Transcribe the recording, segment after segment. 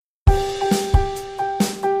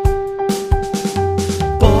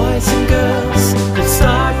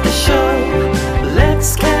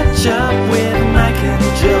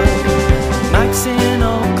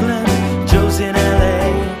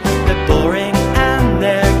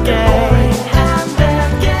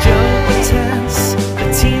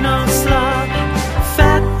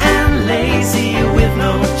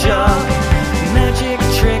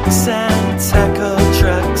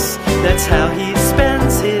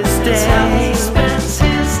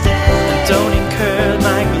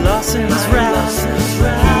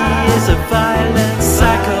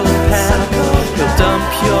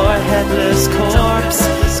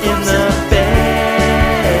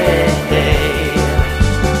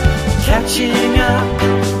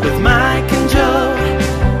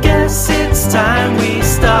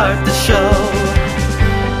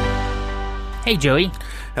Hey, Joey.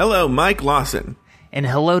 Hello, Mike Lawson. And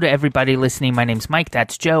hello to everybody listening. My name's Mike.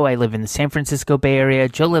 That's Joe. I live in the San Francisco Bay Area.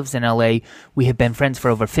 Joe lives in LA. We have been friends for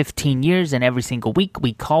over 15 years, and every single week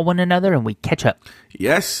we call one another and we catch up.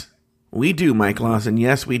 Yes, we do, Mike Lawson.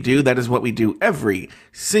 Yes, we do. That is what we do every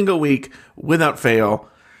single week without fail.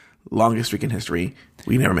 Longest week in history.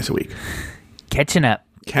 We never miss a week. Catching up.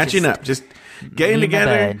 Just getting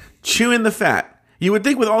together, chewing the fat. You would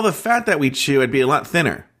think with all the fat that we chew, it'd be a lot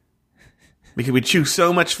thinner. Because we chew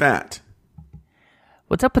so much fat.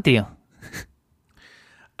 What's up with you?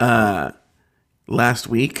 Last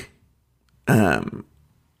week,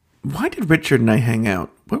 why did Richard and I hang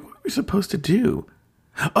out? What were we supposed to do?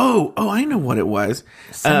 Oh, I know what it was.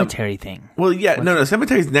 Cemetery thing. Well, yeah, no,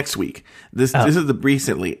 cemetery's next week. This is the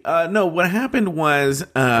recently. No, what happened was,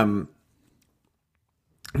 my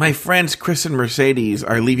friends Chris and Mercedes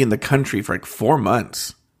are leaving the country for like 4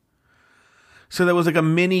 months. So there was like a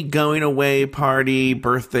mini going away party,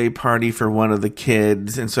 birthday party for one of the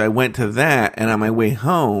kids. And so I went to that. And on my way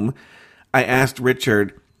home, I asked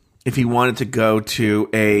Richard if he wanted to go to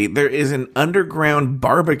there is an underground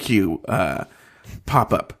barbecue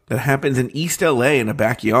pop-up that happens in East LA in a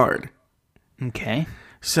backyard. Okay.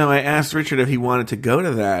 So I asked Richard if he wanted to go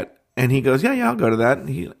to that. And he goes, yeah, I'll go to that.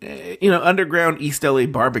 Underground East LA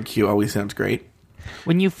barbecue always sounds great.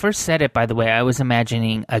 When you first said it, by the way, I was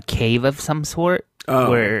imagining a cave of some sort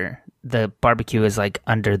where the barbecue is like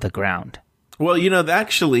under the ground. Well,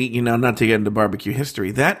 actually, not to get into barbecue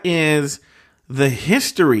history, that is the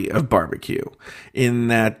history of barbecue in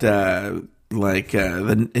that, the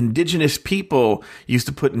indigenous people used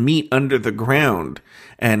to put meat under the ground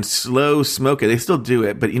and slow smoke it. They still do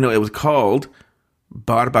it, but, it was called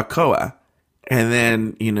barbacoa. And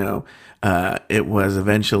then, it was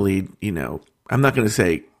eventually, I'm not going to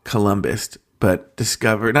say Columbus, but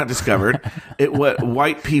not discovered. What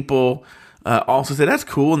white people also said, that's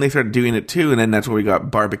cool. And they started doing it too. And then that's where we got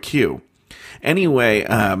barbecue. Anyway,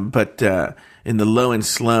 but in the low and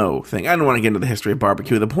slow thing, I don't want to get into the history of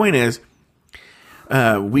barbecue. The point is,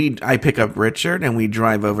 I pick up Richard and we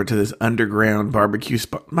drive over to this underground barbecue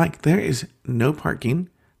spot. Mike, there is no parking.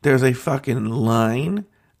 There's a fucking line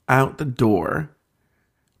out the door.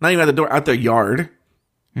 Not even out the door, out the yard.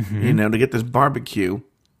 To get this barbecue.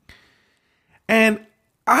 And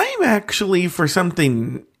I'm actually, for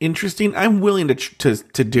something interesting, I'm willing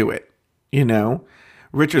to do it.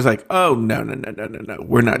 Richard's like, oh, no.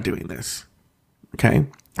 We're not doing this. Okay?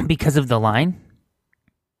 Because of the line?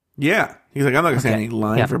 Yeah. He's like, I'm not going to stand any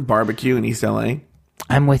line for barbecue in East LA.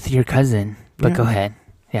 I'm with your cousin, but go ahead.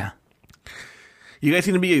 Yeah. You guys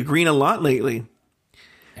seem to be agreeing a lot lately.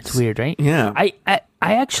 It's weird, right? Yeah. I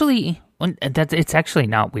actually... It's actually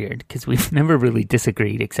not weird because we've never really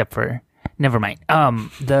disagreed except for never mind.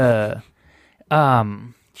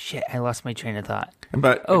 Shit, I lost my train of thought.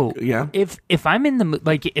 But yeah, if I'm in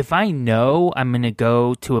the if I know I'm gonna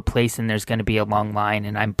go to a place and there's gonna be a long line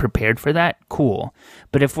and I'm prepared for that, cool.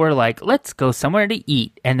 But if we're like, let's go somewhere to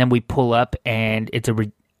eat, and then we pull up and it's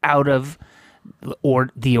out of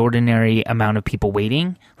the ordinary amount of people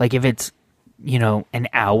waiting, like if it's an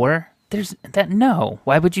hour. There's that. No.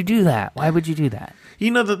 Why would you do that?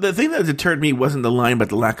 The thing that deterred me wasn't the line, but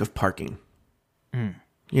the lack of parking.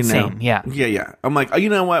 Same, yeah. Yeah. I'm like, oh, you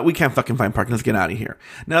know what? We can't fucking find parking. Let's get out of here.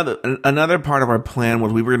 Now, another part of our plan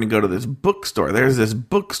was we were going to go to this bookstore. There's this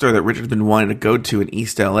bookstore that Richard's been wanting to go to in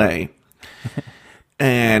East LA.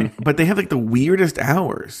 But they have like the weirdest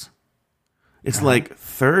hours. It's like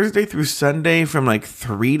Thursday through Sunday from like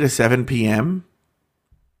 3 to 7 p.m.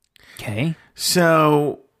 Okay.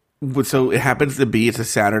 So it happens to be, it's a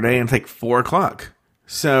Saturday and it's like 4 o'clock.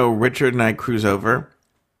 So Richard and I cruise over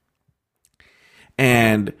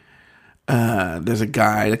and there's a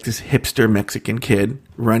guy, like this hipster Mexican kid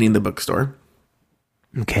running the bookstore.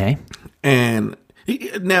 Okay. And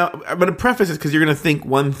now I'm going to preface this because you're going to think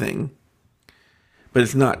one thing, but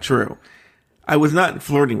it's not true. I was not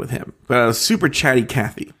flirting with him, but I was super chatty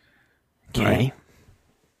Cathy. Okay.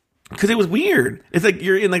 Because it was weird. It's like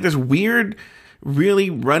you're in like this weird, really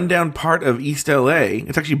rundown part of East LA.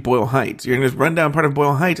 It's actually Boyle Heights. You're in this rundown part of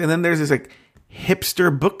Boyle Heights, and then there's this like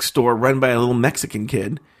hipster bookstore run by a little Mexican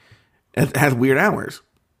kid. It has weird hours.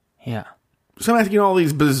 Yeah. So I'm asking all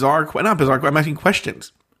these I'm asking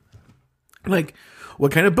questions. Like,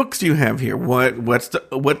 what kind of books do you have here? What's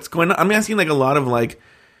going on? I'm asking like a lot of like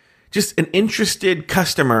just an interested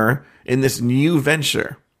customer in this new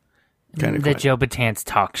venture. Kind of the Joe Batanz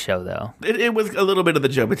talk show, though. It was a little bit of the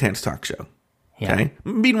Joe Batanz talk show. Yeah. Okay.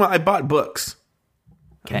 Meanwhile, I bought books.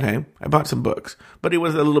 Okay. I bought some books, but it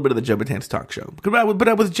was a little bit of the Joe Batanz talk show. But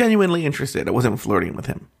I was genuinely interested. I wasn't flirting with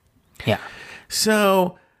him. Yeah.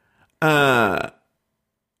 So I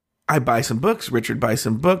buy some books. Richard buys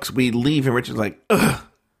some books. We leave, and Richard's like, ugh,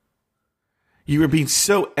 you were being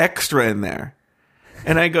so extra in there.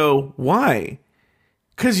 And I go, why?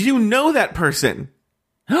 Because you know that person.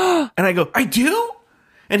 And I go, I do?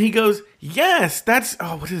 And he goes, yes, that's,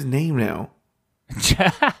 what's his name now?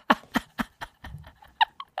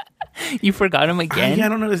 You forgot him again? I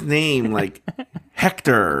don't know his name, like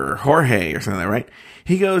Hector or Jorge or something, right?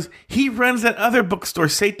 He goes, he runs that other bookstore,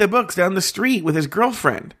 Sate the Books, down the street with his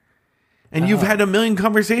girlfriend. And you've had a million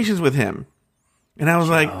conversations with him. And I was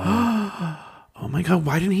like, oh my God,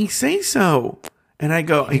 why didn't he say so? And he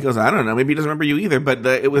goes, I don't know, maybe he doesn't remember you either, but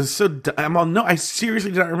it was so, no, I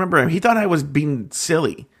seriously don't remember him. He thought I was being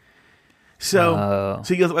silly. So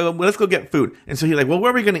he goes, well, let's go get food. And so he's like, well,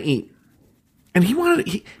 where are we going to eat? And he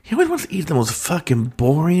always wants to eat the most fucking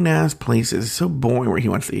boring ass places. It's so boring where he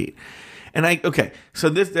wants to eat. And so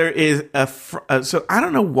there is so I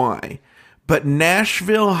don't know why, but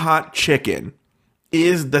Nashville hot chicken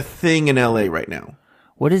is the thing in LA right now.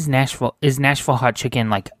 What is Nashville? Is Nashville hot chicken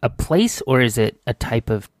like a place, or is it a type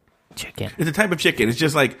of chicken? It's a type of chicken. It's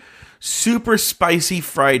just like super spicy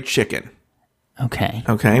fried chicken. Okay.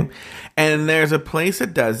 And there's a place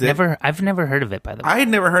that does it. I've never heard of it, by the way. I had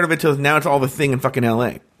never heard of it till now. It's all the thing in fucking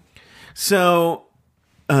LA. So,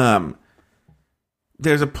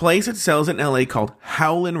 there's a place that sells in LA called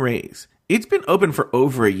Howlin' Ray's. It's been open for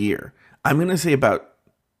over a year. I'm going to say about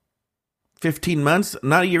 15 months,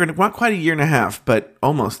 not quite a year and a half, but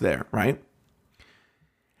almost there, right?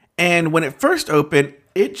 And when it first opened,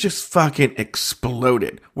 it just fucking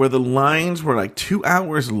exploded. Where the lines were like 2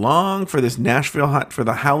 hours long for this for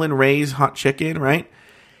the Howlin' Ray's hot chicken, right?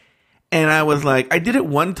 And I was like, I did it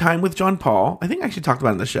one time with John Paul. I think I actually talked about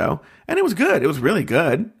it in the show. And it was good. It was really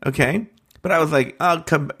good. Okay. But I was like, I'll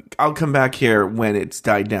come back here when it's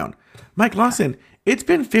died down. Mike Lawson, it's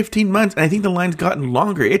been 15 months, and I think the line's gotten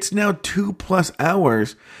longer. It's now 2+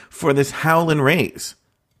 hours for this Howlin' Ray's.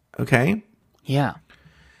 Okay? Yeah.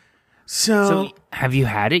 So have you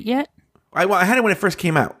had it yet? I had it when it first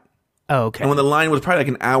came out. Oh, okay. And when the line was probably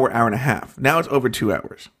like an hour and a half. Now it's over 2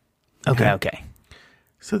 hours. Okay.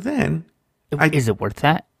 So then... Is it worth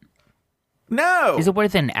that? No! Is it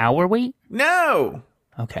worth an hour wait? No!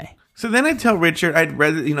 Okay. So then I tell Richard, I'd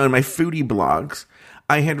read, in my foodie blogs,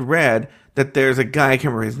 I had read that there's a guy, I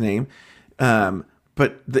can't remember his name,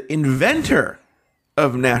 but the inventor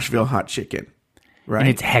of Nashville hot chicken, right? And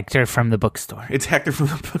it's Hector from the bookstore. It's Hector from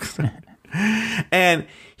the bookstore. And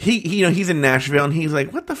he's in Nashville, and he's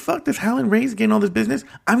like, what the fuck? Does Howlin' Ray's getting all this business?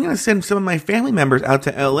 I'm going to send some of my family members out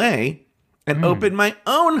to LA and open my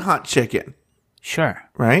own hot chicken. Sure.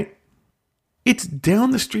 Right? It's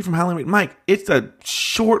down the street from Howlin' Ray's. Mike, it's a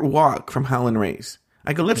short walk from Howlin' Ray's.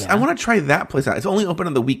 I go, I want to try that place out. It's only open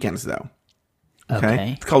on the weekends, though.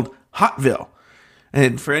 Okay. It's called Hotville.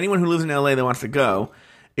 And for anyone who lives in LA that wants to go,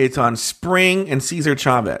 it's on Spring and Cesar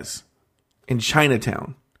Chavez in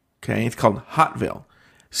Chinatown. Okay. It's called Hotville.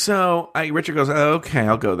 So Richard goes, okay,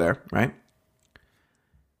 I'll go there. Right.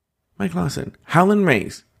 Mike Lawson, Howlin'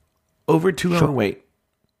 Ray's, over 2 hour wait.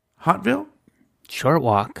 Hotville? Short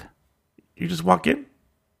walk. You just walk in.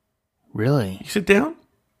 Really? You sit down.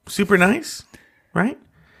 Super nice. Right?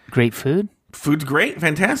 Great food? Food's great.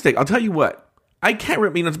 Fantastic. I'll tell you what. I can't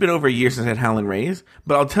remember, it's been over a year since I had Howlin' Ray's,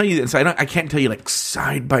 but I'll tell you this. I can't tell you like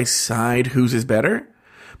side by side whose is better,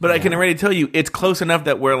 but I can already tell you it's close enough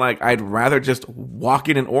that we're like, I'd rather just walk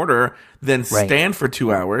in and order than stand for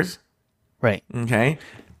 2 hours. Right. Okay.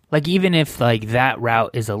 Like even if like that route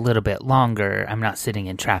is a little bit longer, I'm not sitting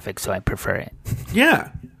in traffic, so I prefer it.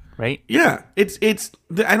 Yeah. Right? Yeah. I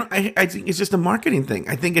think it's just a marketing thing.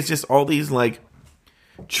 I think it's just all these like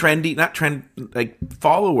like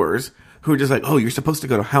followers who are just like, oh, you're supposed to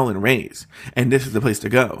go to Howlin' Ray's, and this is the place to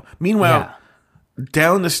go. Meanwhile,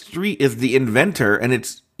 down the street is the inventor, and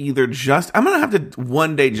it's either just... I'm going to have to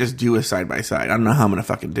one day just do a side-by-side. I don't know how I'm going to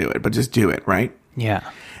fucking do it, but just do it, right? Yeah.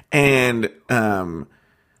 And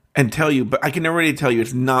tell you... But I can already tell you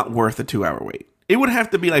it's not worth a 2 hour wait. It would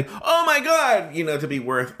have to be like, oh my God, to be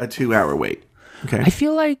worth a 2 hour wait. Okay. I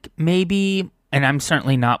feel like maybe... And I'm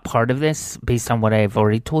certainly not part of this based on what I've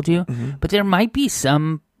already told you, but there might be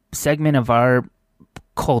some segment of our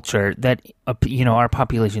culture that, our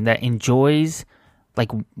population that enjoys like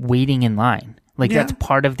waiting in line. Like that's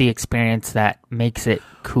part of the experience that makes it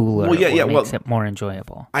cooler or makes it more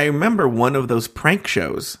enjoyable. I remember one of those prank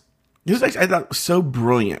shows. This was actually, I thought, so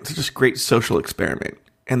brilliant. Such a great social experiment.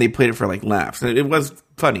 And they played it for like laughs. And it was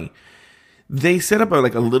funny. They set up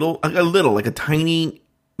like a tiny...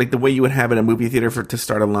 like the way you would have in a movie theater to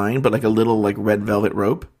start a line, but like a little like red velvet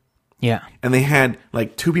rope. Yeah. And they had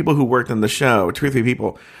like 2 people who worked on the show, 2 or 3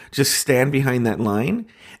 people, just stand behind that line.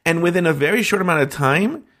 And within a very short amount of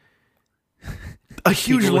time, a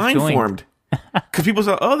huge line formed. Because people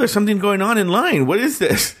saw, oh, there's something going on in line. What is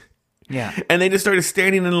this? Yeah. And they just started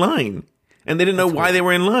standing in line. And they didn't know why they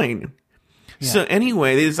were in line. Yeah. So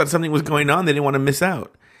anyway, they just thought something was going on. They didn't want to miss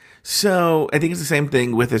out. So I think it's the same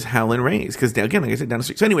thing with this Howlin' Ray's. Because again, like I said, down the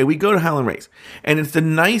street. So anyway, we go to Howlin' Ray's. And it's the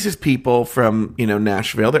nicest people from,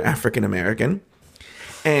 Nashville. They're African American.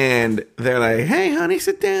 And they're like, hey, honey,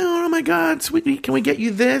 sit down. Oh, my God, sweetie, can we get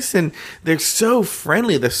you this? And they're so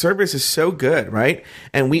friendly. The service is so good, right?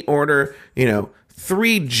 And we order,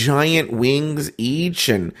 3 giant wings each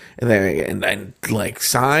and like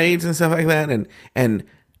sides and stuff like that. And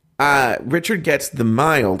Richard gets the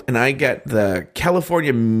mild, and I get the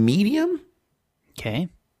California medium. Okay.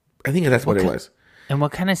 I think that's what it was. And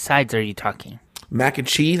what kind of sides are you talking? Mac and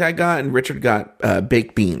cheese I got, and Richard got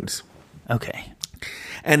baked beans. Okay.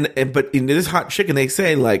 But in this hot chicken, they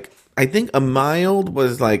say, like, I think a mild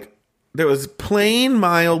was like, there was plain,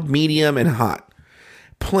 mild, medium, and hot.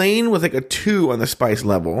 Plain was like a 2 on the spice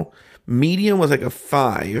level. Medium was like a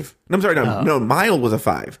 5. I'm sorry, no, mild was a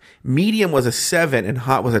 5. Medium was a 7, and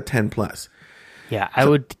hot was a 10 plus. Yeah, I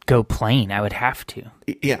would go plain. I would have to.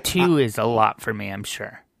 Yeah. 2 is a lot for me, I'm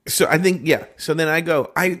sure. So I think, yeah. So then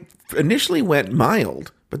I initially went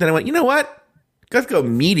mild, but then I went, you know what? Let's go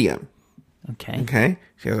medium. Okay.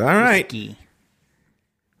 She goes, all right. Whiskey.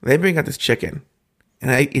 They bring out this chicken,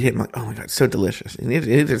 and I eat it. I'm like, oh my God, it's so delicious. And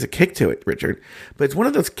there's a kick to it, Richard. But it's one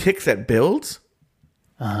of those kicks that builds.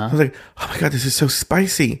 I was like, oh my God, this is so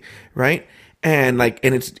spicy, right? And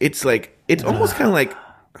it's almost kind of like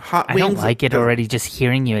hot wings. I don't like it already just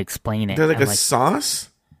hearing you explain it. There's like sauce,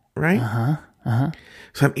 right?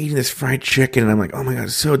 So I'm eating this fried chicken, and I'm like, oh my God,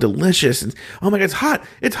 it's so delicious. And oh my God, it's hot.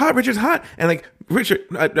 It's hot. Richard's hot. And like,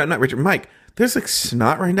 Mike, there's like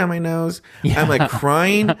snot running down my nose. Yeah. I'm like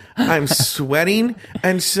crying. I'm sweating.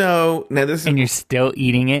 And so now and you're still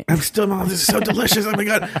eating it. I'm still, Mom, this is so delicious. Oh my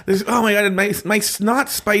God. And my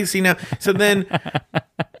snot's spicy now. So then,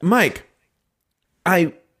 Mike,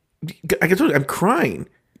 I told you, I'm crying.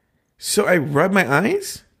 So I rub my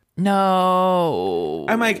eyes. No.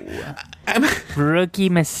 I'm like, rookie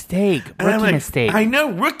mistake. Mistake. I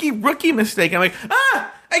know, rookie mistake. I'm like,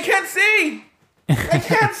 I can't see. Richard,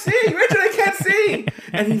 I can't see.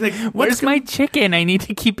 And he's like, where's my chicken? I need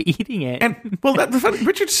to keep eating it. And well, that's funny.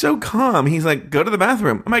 Richard's so calm. He's like, go to the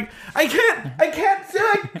bathroom. I'm like, I can't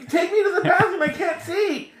see. Take me to the bathroom. I can't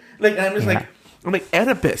see. Like, I'm just like, I'm like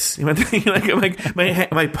Oedipus. I'm like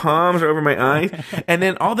my palms are over my eyes, and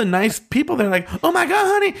then all the nice people, they're like, "Oh my God,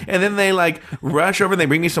 honey!" And then they like rush over and they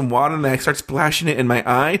bring me some water, and I start splashing it in my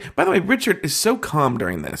eye. By the way, Richard is so calm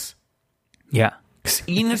during this. Yeah, he's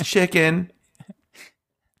eating his chicken.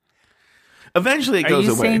 Eventually, it goes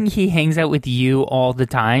away. Are you saying he hangs out with you all the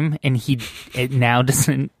time, and it now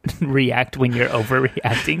doesn't react when you're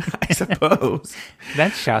overreacting? I suppose.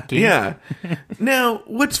 That's shocking. Yeah. Now,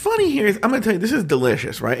 what's funny here is, I'm going to tell you, this is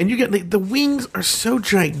delicious, right? And you get, the wings are so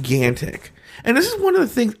gigantic. And this is one of the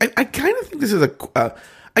things, I kind of think this is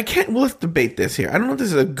let's debate this here. I don't know if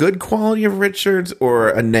this is a good quality of Richard's or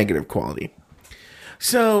a negative quality.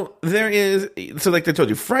 So like I told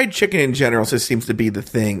you, fried chicken in general just seems to be the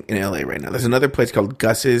thing in LA right now. There's another place called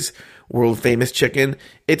Gus's, world famous chicken.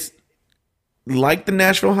 It's like the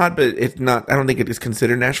Nashville hot, but it's not, I don't think it is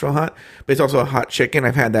considered Nashville hot, but it's also a hot chicken.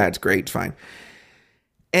 I've had that. It's great. It's fine.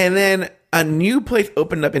 And then a new place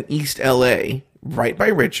opened up in East LA, right by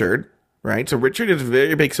Richard, right? So Richard is a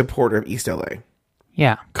very big supporter of East LA.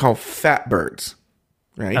 Yeah. Called Fat Birds,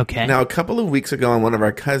 right? Okay. Now, a couple of weeks ago on one of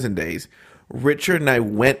our cousin days, Richard and I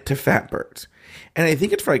went to Fat Birds, and I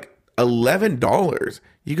think it's for like $11.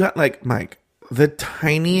 You got like, Mike, the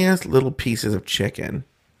tiniest little pieces of chicken.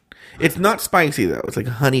 It's not spicy though. It's like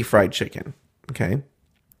honey fried chicken. Okay.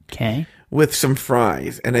 With some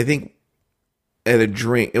fries, and I think at a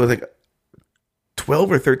drink, it was like $12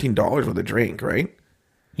 or $13 with a drink, right?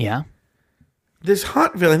 Yeah. This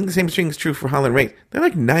Hotville, I think the same thing is true for Howlin' Ray's. They're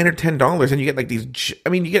like $9 or $10, and you get like these. I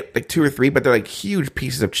mean, you get like 2 or 3, but they're like huge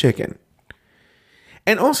pieces of chicken.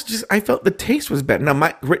 And also, I felt the taste was better.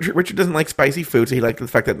 Now, Richard doesn't like spicy food, so he liked the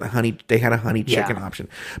fact that they had a honey chicken option.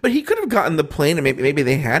 But he could have gotten the plain, and maybe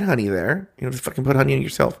they had honey there. Just fucking put honey in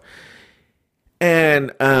yourself.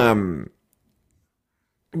 And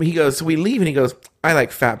he goes, so we leave, and he goes, I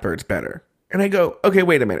like Fat Birds better. And I go, okay,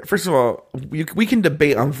 wait a minute. First of all, we can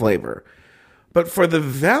debate on flavor, but for the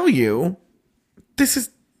value, this is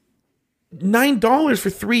 $9 for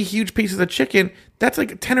 3 huge pieces of chicken. That's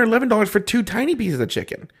like $10 or $11 for 2 tiny pieces of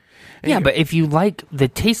chicken. And but if you like the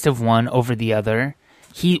taste of one over the other,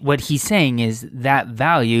 what he's saying is that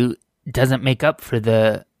value doesn't make up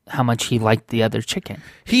for how much he liked the other chicken.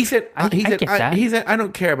 He said, I get that. He said, I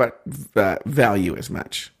don't care about value as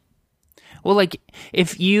much. Well, like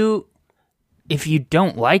if you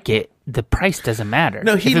don't like it, the price doesn't matter.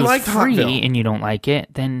 No, he if it was liked free Hotville. and you don't like it,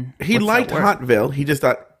 then He what's liked that worth? Hotville. He just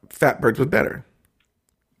thought Fatbirds was better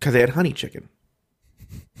because they had honey chicken.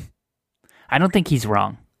 I don't think he's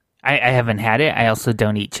wrong. I haven't had it. I also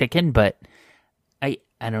don't eat chicken, but I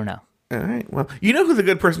don't know. All right. Well, you know who's a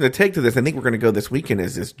good person to take to this? I think we're going to go this weekend.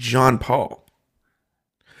 Is this John Paul?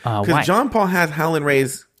 Why? Because John Paul has Howlin'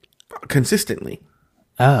 Rays consistently.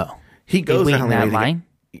 Oh, He goes wait to in Howlin' that Rays. line.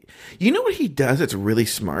 You know what he does? That's really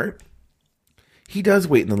smart. He does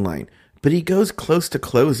wait in the line, but he goes close to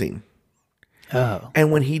closing. Oh,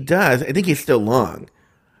 And when he does, I think he's still long,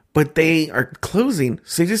 but they are closing,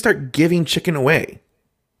 so they just start giving chicken away.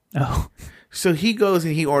 oh, So he goes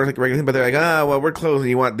and he orders like a regular thing, but they're like, well, we're closing.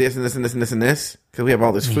 You want this and this and this and this and this? Because we have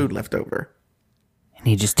all this food left over. and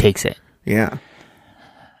he just takes it. Yeah.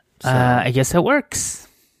 I guess it works.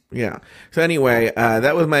 Yeah. So anyway,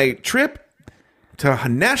 that was my trip to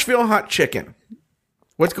Nashville Hot Chicken.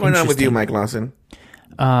 What's going on with you, Mike Lawson?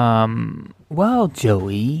 Well,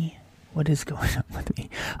 Joey, what is going on with me?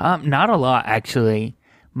 Not a lot, actually.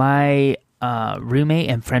 My roommate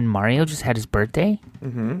and friend Mario just had his birthday.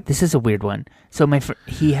 Mm-hmm. This is a weird one. So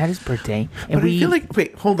he had his birthday, and But I feel like,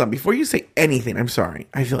 wait, hold on. Before you say anything, I'm sorry.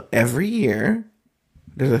 I feel every year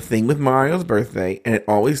there's a thing with Mario's birthday, and it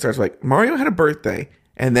always starts like, Mario had a birthday,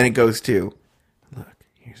 and then it goes to, look,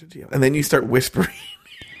 here's the deal. And then you start whispering.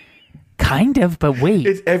 kind of, but wait.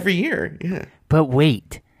 It's every year, yeah. But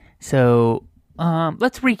wait. So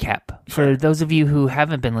let's recap. For those of you who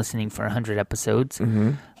haven't been listening for 100 episodes,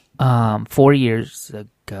 3 years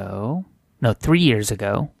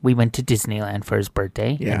ago, we went to Disneyland for his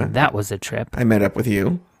birthday. Yeah. And that was a trip. I met up with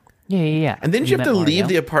you. Yeah. And then you have to met leave Mario.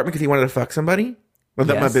 the apartment because he wanted to fuck somebody? Well,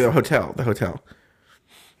 that Yes. might be the hotel. The hotel.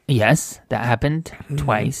 Yes, that happened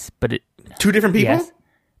twice, but it... Two different people? Yes.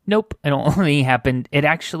 Nope, it only happened... It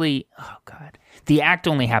actually... Oh, God. The act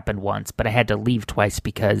only happened once, but I had to leave twice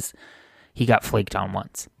because he got flaked on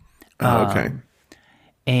once. Oh, okay.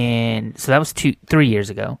 And so that was 3 years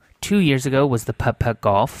ago. 2 years ago was the putt-putt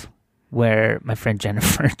golf, where my friend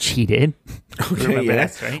Jennifer cheated. Okay, Remember yeah.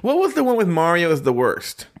 that, right? What was the one with Mario as the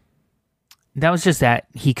worst? That was just that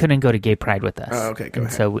he couldn't go to Gay Pride with us. Oh, okay, go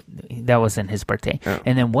ahead. So that wasn't his birthday. Oh.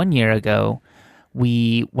 And then 1 year ago,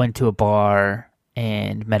 we went to a bar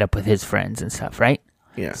and met up with his friends and stuff, right?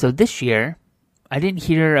 Yeah. So this year, I didn't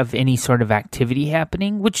hear of any sort of activity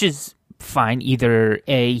happening, which is fine. Either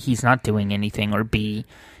A, he's not doing anything, or B,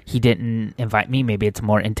 he didn't invite me. Maybe it's a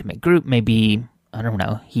more intimate group. Maybe, I don't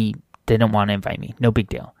know, he didn't want to invite me. No big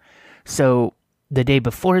deal. So the day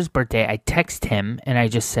before his birthday, I text him and I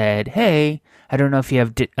just said, hey, I don't know if you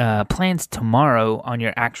have plans tomorrow on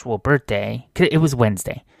your actual birthday. 'Cause it was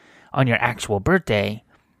Wednesday. On your actual birthday.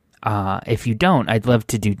 If you don't, I'd love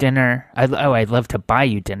to do dinner. I'd love to buy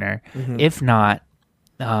you dinner. Mm-hmm. If not,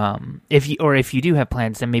 if you do have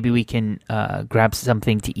plans, then maybe we can grab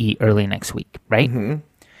something to eat early next week, right? Mm-hmm.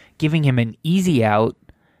 Giving him an easy out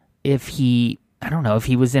if he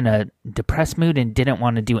was in a depressed mood and didn't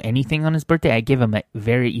want to do anything on his birthday, I give him a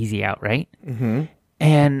very easy out, right? Mm-hmm.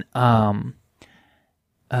 And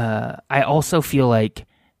I also feel like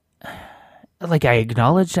I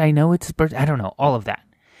acknowledged I know it's his birthday. I don't know, all of that.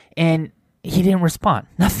 And he didn't respond.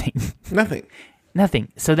 Nothing.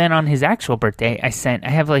 So then on his actual birthday, I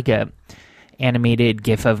have like a animated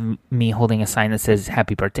gif of me holding a sign that says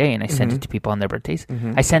happy birthday, and I sent it to people on their birthdays.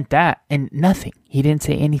 Mm-hmm. I sent that and nothing. He didn't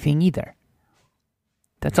say anything either.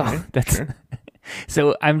 That's all. That's sure.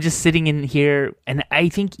 So I'm just sitting in here, and I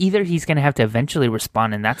think either he's going to have to eventually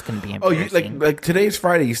respond, and that's going to be Oh, embarrassing. like today's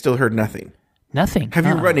Friday, you still heard nothing. Nothing. Have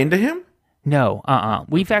you run into him? No.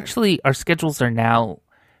 We've actually, our schedules are now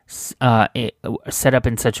set up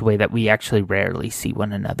in such a way that we actually rarely see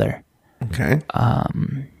one another. Okay.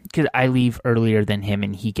 Because I leave earlier than him,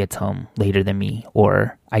 and he gets home later than me,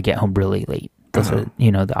 or I get home really late. Those are,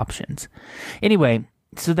 the options. Anyway,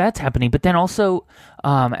 so that's happening. But then also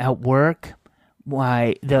at work,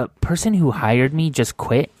 the person who hired me just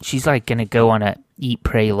quit. She's like going to go on a eat,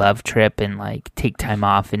 pray, love trip and like take time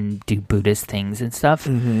off and do Buddhist things and stuff.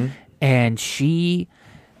 Mm-hmm. And she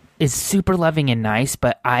is super loving and nice,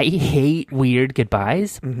 but I hate weird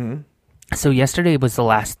goodbyes. Mm-hmm. So yesterday was the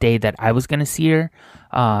last day that I was going to see her,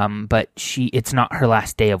 but it's not her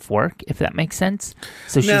last day of work, if that makes sense.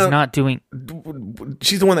 So she's Now, not doing...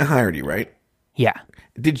 She's the one that hired you, right? Yeah.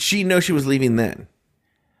 Did she know she was leaving then?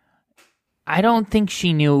 I don't think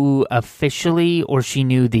she knew officially, or she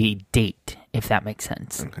knew the date. if that makes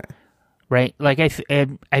sense. Okay. Right? Like,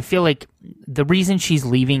 I feel like the reason she's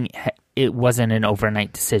leaving, it wasn't an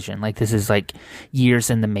overnight decision. Like, this is, like, years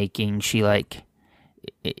in the making. She, like,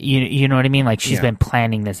 you know what I mean? Like, she's been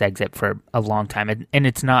planning this exit for a long time. And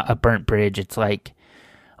it's not a burnt bridge. It's like,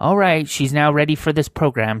 all right, she's now ready for this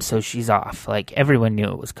program, so she's off. Like, everyone knew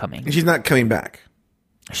it was coming. And she's not coming back.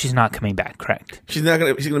 She's not coming back, correct. She's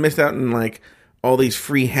gonna miss out on, like, all these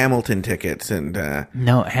free Hamilton tickets and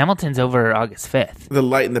no, Hamilton's over August 5th. The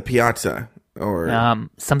Light in the Piazza or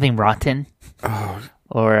something rotten. Oh,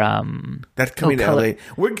 or that's coming to LA.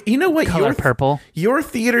 You know what? Color Purple. Your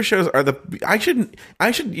theater shows are the. I should.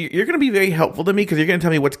 You're going to be very helpful to me because you're going to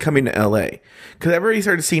tell me what's coming to LA. Because I've already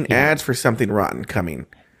started seeing ads for Something Rotten coming.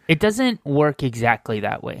 It doesn't work exactly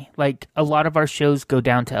that way. Like, a lot of our shows go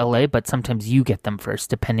down to LA, but sometimes you get them first,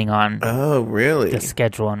 depending on the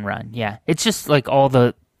schedule and run. Yeah. It's just like all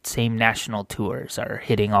the same national tours are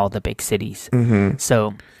hitting all the big cities. Mm-hmm.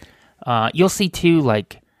 So you'll see, too,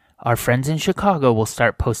 like, our friends in Chicago will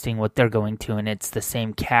start posting what they're going to, and it's the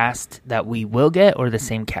same cast that we will get or the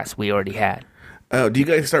same cast we already had. Oh, do you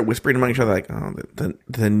guys start whispering among each other like, oh,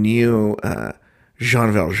 the new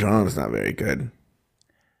Jean Valjean is not very good?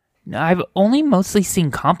 I've only mostly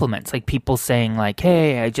seen compliments, like people saying like,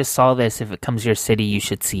 hey, I just saw this. If it comes to your city, you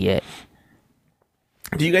should see it.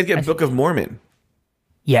 Do you guys get Book of Mormon?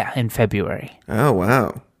 Yeah, in February. Oh,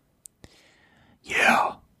 wow.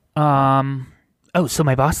 Yeah. Oh, so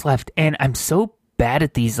my boss left, and I'm so bad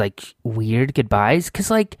at these like weird goodbyes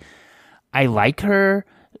because like I like her.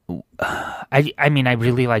 I mean, I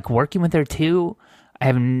really like working with her too. I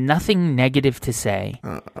have nothing negative to say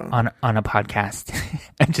on a podcast.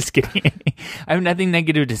 I'm just kidding. I have nothing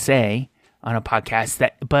negative to say on a podcast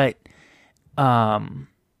but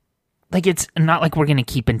like it's not like we're gonna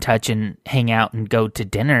keep in touch and hang out and go to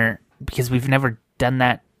dinner because we've never done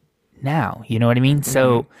that now. You know what I mean? Mm-hmm.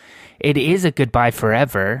 So it is a goodbye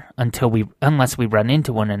forever unless we run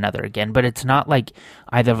into one another again. But it's not like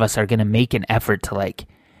either of us are gonna make an effort to like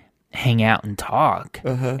hang out and talk.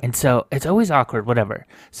 And so it's always awkward, whatever.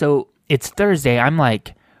 So it's Thursday. I'm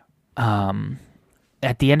like,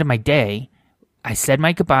 at the end of my day, I said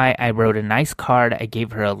my goodbye. I wrote a nice card. I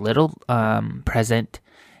gave her a little present,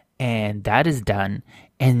 and that is done.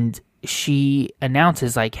 And she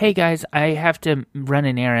announces like, hey guys, I have to run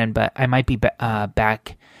an errand, but I might be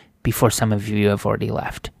back before some of you have already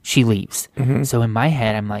left. She leaves. Mm-hmm. So in my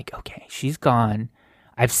head, I'm like, okay, she's gone.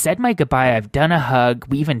 I've said my goodbye. I've done a hug.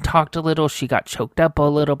 We even talked a little. She got choked up a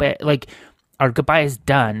little bit. Like, our goodbye is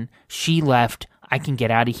done. She left. I can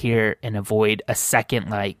get out of here and avoid a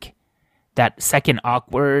second, like, that second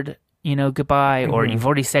awkward, goodbye. Mm-hmm. Or you've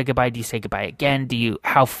already said goodbye. Do you say goodbye again?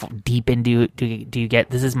 How deep into do you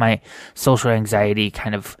get? This is my social anxiety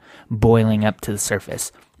kind of boiling up to the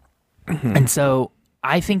surface. Mm-hmm. And so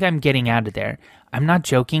I think I'm getting out of there. I'm not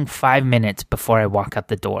joking. 5 minutes before I walk out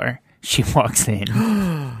the door, she walks in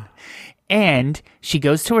and she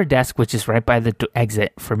goes to her desk, which is right by the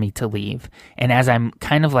exit for me to leave. And as I'm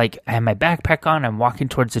kind of like, I have my backpack on, I'm walking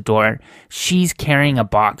towards the door. She's carrying a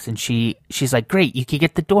box and she's like, great, you can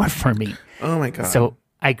get the door for me. Oh my God. So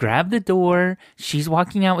I grab the door. She's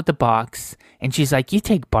walking out with the box and she's like, you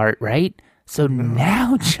take Bart, right? So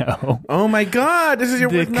now, Joe. Oh my God. This is your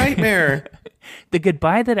worst nightmare. The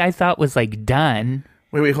goodbye that I thought was like done.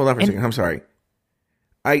 Wait, hold on for a second. I'm sorry.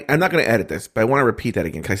 I'm not going to edit this, but I want to repeat that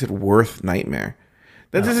again because I said worst nightmare.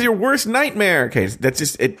 This is your worst nightmare. Okay, that's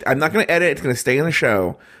just it. I'm not going to edit. It's going to stay in the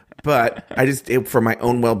show, but for my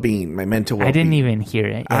own well-being, my mental well-being. I didn't even hear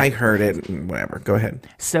it. I heard it. Whatever. Go ahead.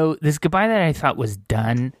 So this goodbye that I thought was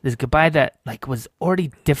done, this goodbye that like was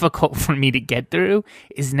already difficult for me to get through,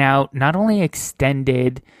 is now not only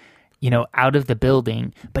extended, out of the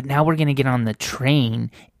building, but now we're going to get on the train.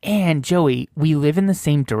 And Joey, we live in the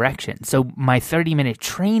same direction. So my 30-minute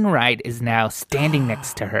train ride is now standing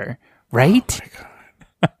next to her, right?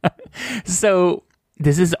 Oh my God. So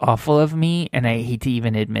this is awful of me, and I hate to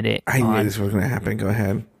even admit it. I knew this was going to happen. Go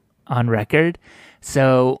ahead. On record.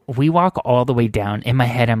 So we walk all the way down. In my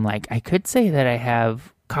head, I'm like, I could say that I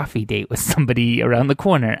have coffee date with somebody around the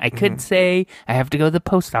corner. I could say I have to go to the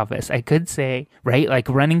post office. I could say, right? Like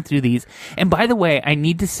running through these. And by the way, I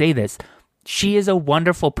need to say this. She is a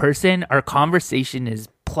wonderful person. Our conversation is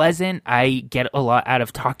pleasant. I get a lot out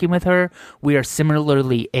of talking with her. We are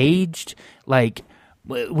similarly aged. Like,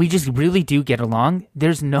 we just really do get along.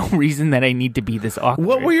 There's no reason that I need to be this awkward.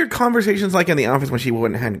 What were your conversations like in the office when she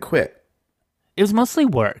hadn't quit? It was mostly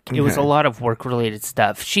work. Okay. It was a lot of work-related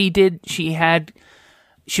stuff. She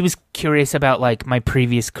was curious about like my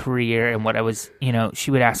previous career and what I was,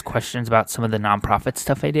 she would ask questions about some of the nonprofit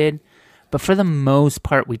stuff I did. But for the most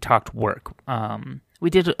part, we talked work. We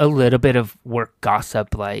did a little bit of work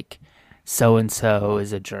gossip, like so-and-so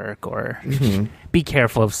is a jerk, or be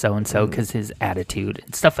careful of so-and-so because his attitude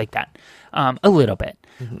and stuff like that. A little bit.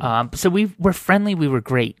 So we were friendly. We were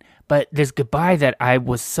great. But this goodbye that I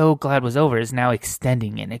was so glad was over is now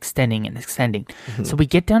extending and extending and extending. So we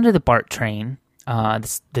get down to the BART train,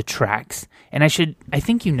 the tracks. And I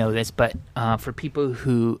think you know this, but for people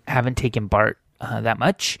who haven't taken BART that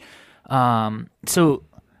much, I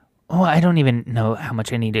don't even know how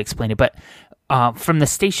much I need to explain it, but from the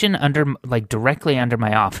station directly under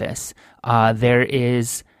my office,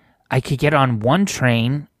 I could get on one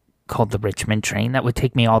train called the Richmond train that would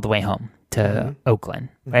take me all the way home to Oakland,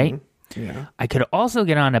 right? Yeah. I could also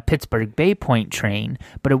get on a Pittsburgh Bay Point train,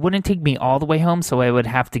 but it wouldn't take me all the way home, so I would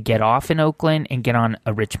have to get off in Oakland and get on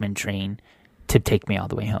a Richmond train to take me all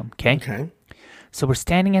the way home, okay? Okay. So we're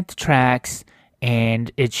standing at the tracks, and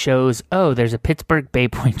it shows, there's a Pittsburgh Bay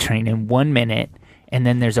Point train in 1 minute, and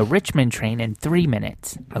then there's a Richmond train in 3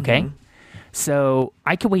 minutes, okay? So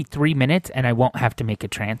I could wait 3 minutes, and I won't have to make a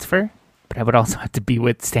transfer, but I would also have to be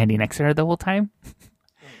standing next to her the whole time.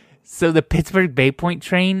 So the Pittsburgh Bay Point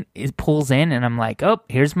train pulls in, and I'm like,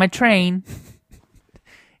 here's my train.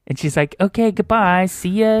 And she's like, okay, goodbye. See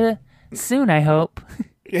ya soon, I hope.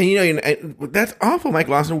 And that's awful, Mike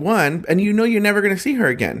Lawson. One, and you're never going to see her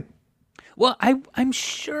again. Well, I'm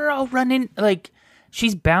sure I'll run in,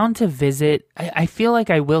 she's bound to visit. I feel like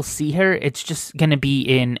I will see her. It's just going to be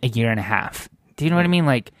in a year and a half. Do you know what I mean?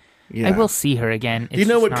 I will see her again. Do you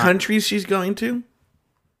know what countries she's going to?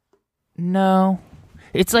 No.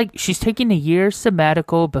 It's like she's taking a year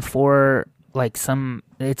sabbatical before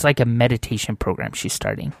it's like a meditation program she's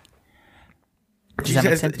starting. She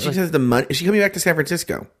says the money. Is she coming back to San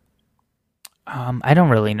Francisco? I don't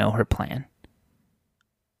really know her plan.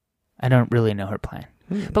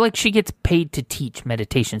 But she gets paid to teach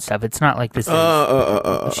meditation stuff. It's not like this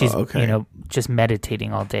is she's okay. Just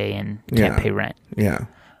meditating all day and can't pay rent. Yeah.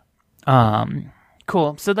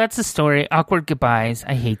 Cool. So that's the story. Awkward goodbyes.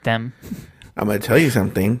 I hate them. I'm going to tell you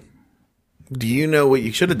something. Do you know what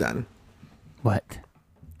you should have done? What?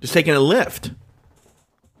 Just taking a Lyft.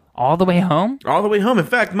 All the way home? All the way home. In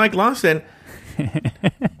fact, Mike Lawson,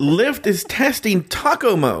 Lyft is testing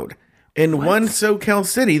taco mode in one SoCal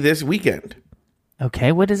city this weekend.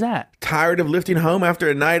 Okay, what is that? Tired of lifting home after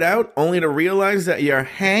a night out, only to realize that you're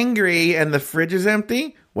hangry and the fridge is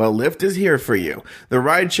empty? Well, Lyft is here for you. The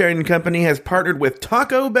ride-sharing company has partnered with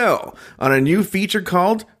Taco Bell on a new feature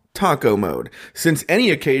called Taco Mode. Since any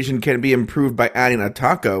occasion can be improved by adding a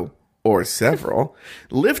taco, or several,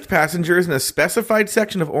 Lyft passengers in a specified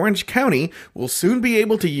section of Orange County will soon be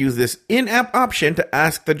able to use this in-app option to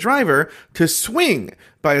ask the driver to swing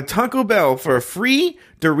by a Taco Bell for a free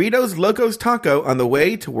Doritos Locos Taco on the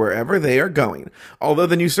way to wherever they are going. Although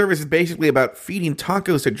the new service is basically about feeding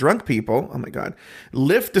tacos to drunk people, oh my god,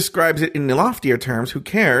 Lyft describes it in loftier terms. Who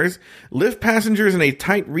cares? Lyft passengers in a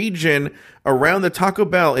tight region around the Taco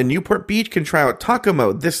Bell in Newport Beach can try out Taco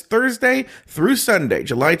Mode this Thursday through Sunday,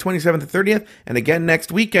 July 27th to 30th, and again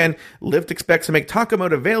next weekend. Lyft expects to make Taco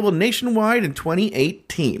Mode available nationwide in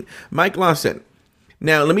 2018. Mike Lawson.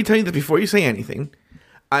 Now, let me tell you that before you say anything,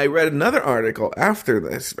 I read another article after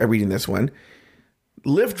this, reading this one.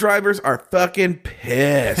 Lyft drivers are fucking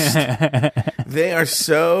pissed. They are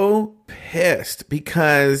so pissed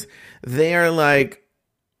because they are like,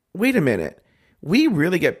 wait a minute. We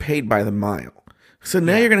really get paid by the mile. So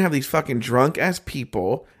now you're going to have these fucking drunk ass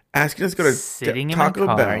people asking us to go to Taco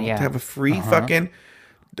Bell to have a free fucking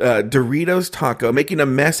Doritos taco, making a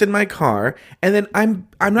mess in my car. And then I'm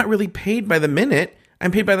not really paid by the minute. I'm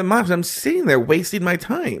paid by the mile. So I'm sitting there wasting my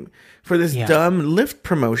time for this dumb Lyft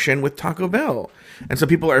promotion with Taco Bell. And so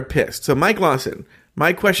people are pissed. So Mike Lawson,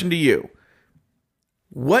 my question to you.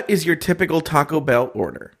 What is your typical Taco Bell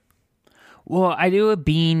order? Well, I do a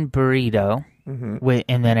bean burrito,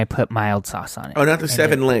 and then I put mild sauce on it. Oh, not the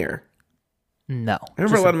 7-layer? No. I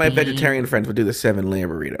remember a lot of my vegetarian friends would do the 7-layer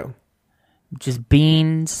burrito. Just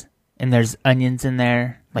beans, and there's onions in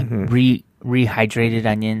there, like rehydrated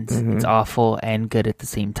onions. It's awful and good at the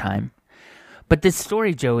same time. But this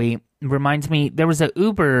story, Joey, reminds me, there was a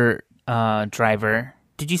Uber driver.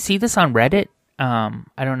 Did you see this on Reddit? I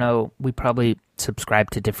don't know. We probably subscribe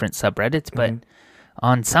to different subreddits, but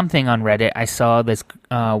on something on Reddit, I saw this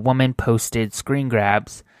woman posted screen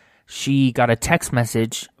grabs. She got a text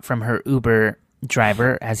message from her Uber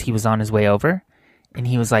driver as he was on his way over. And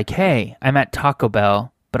he was like, hey, I'm at Taco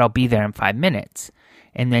Bell, but I'll be there in 5 minutes.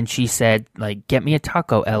 And then she said, like, get me a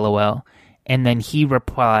taco, LOL. And then he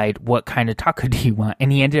replied, what kind of taco do you want?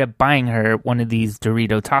 And he ended up buying her one of these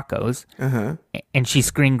Dorito tacos. and she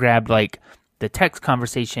screen grabbed like the text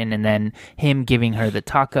conversation and then him giving her the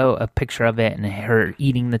taco, a picture of it, and her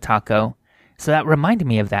eating the taco. So that reminded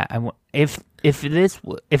me of that. If it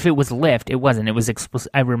was Lyft, it wasn't. It was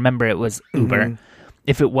I remember it was Uber. Mm-hmm.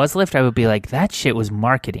 If it was Lyft, I would be like, that shit was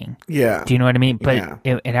marketing. Yeah. Do you know what I mean? But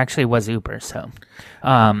it actually was Uber. So,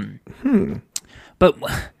 but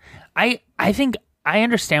I think I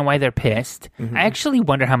understand why they're pissed. Mm-hmm. I actually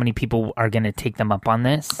wonder how many people are going to take them up on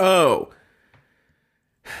this. Oh,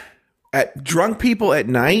 at drunk people at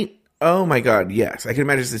night. Oh my God, yes, I can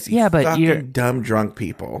imagine this. Yeah, but fucking dumb drunk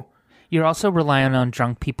people. You're also relying on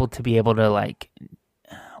drunk people to be able to like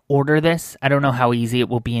order this. I don't know how easy it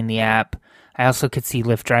will be in the app. I also could see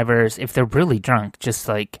Lyft drivers, if they're really drunk, just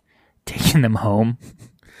like taking them home.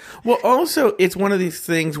 Well, also, it's one of these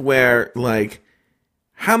things where like,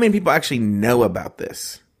 how many people actually know about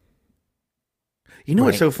this? You know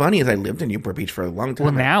what's so funny is I lived in Newport Beach for a long time.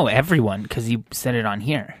 Well, now everyone, because you said it on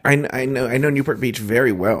here. I know Newport Beach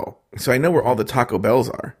very well, so I know where all the Taco Bells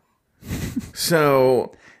are.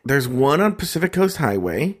 So there's one on Pacific Coast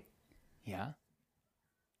Highway. Yeah.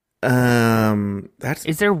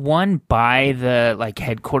 Is there one by the like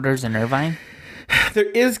headquarters in Irvine? There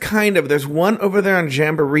is kind of. There's one over there on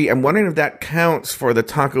Jamboree. I'm wondering if that counts for the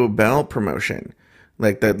Taco Bell promotion,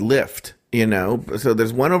 like the Lyft. You know, so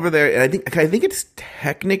there's one over there, and I think it's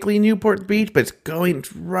technically Newport Beach, but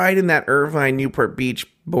it's right in that Irvine Newport Beach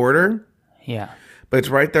border. Yeah, but it's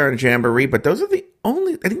right there on Jamboree. But those are the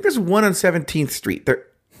only. I think there's one on 17th Street.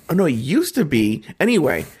 Oh no, it used to be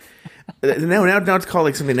anyway. Now it's called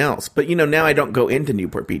like something else. But you know, now I don't go into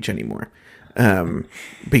Newport Beach anymore.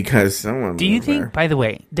 Because someone. Do you think, by the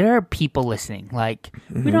way, there are people listening? Like,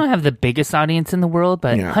 we don't have the biggest audience in the world,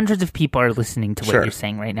 but hundreds of people are listening to what you're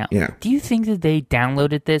saying right now. Yeah. Do you think that they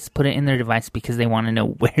downloaded this, put it in their device because they want to know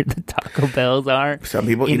where the Taco Bells are? Some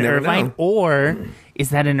people in Irvine, know. Or is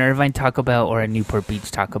that an Irvine Taco Bell or a Newport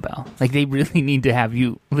Beach Taco Bell? Like, they really need to have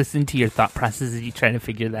you listen to your thought process as you try to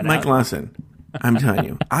figure that out. Mike Lawson, I'm telling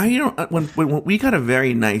you, I don't. When we got a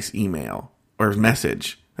very nice email or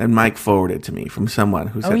message. And Mike forwarded to me from someone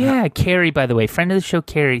who said... Oh, yeah. Carrie, by the way. Friend of the show,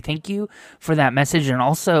 Carrie. Thank you for that message. And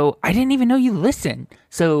also, I didn't even know you listen.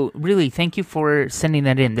 So, really, thank you for sending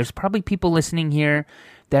that in. There's probably people listening here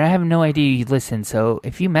that I have no idea you listen. So,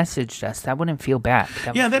 if you messaged us, that wouldn't feel bad.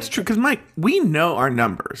 That's true. Because, Mike, we know our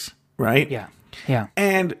numbers, right? Yeah. Yeah.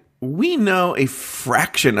 And we know a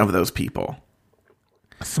fraction of those people.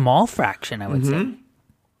 A small fraction, I would say.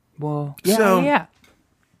 Well, yeah.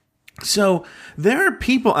 So there are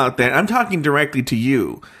people out there, I'm talking directly to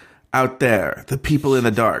you out there, the people in the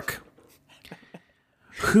dark,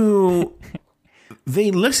 who they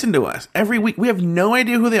listen to us every week. We have no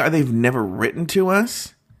idea who they are. They've never written to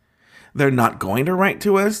us. They're not going to write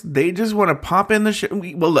to us. They just want to pop in the show.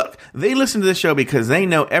 Well, look, they listen to the show because they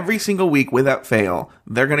know every single week without fail,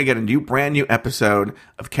 they're going to get a brand new episode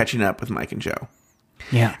of Catching Up with Mike and Joe.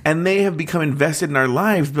 Yeah. And they have become invested in our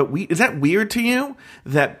lives. But is that weird to you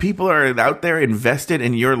that people are out there invested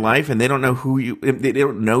in your life and they don't know they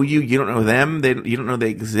don't know you, you don't know them, you don't know they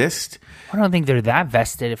exist? I don't think they're that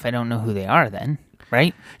vested if I don't know who they are then,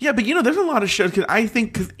 right? Yeah, but there's a lot of shows because I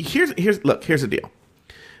think here's the deal.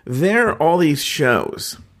 There are all these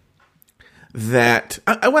shows that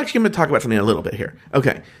I'm actually going to talk about something a little bit here.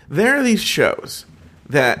 Okay. There are these shows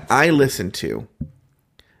that I listen to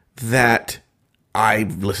that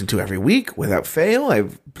I've listened to every week without fail.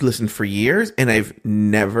 I've listened for years, and I've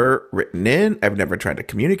never written in. I've never tried to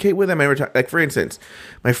communicate with them. Like, for instance,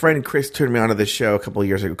 my friend Chris turned me on to this show a couple of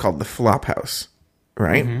years ago called The Flophouse,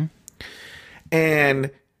 right? Mm-hmm.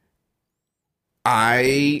 And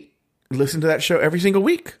I listen to that show every single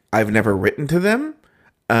week. I've never written to them.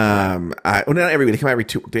 Not every week. They come out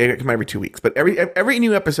every 2 weeks. But every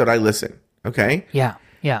new episode, I listen. Okay? Yeah,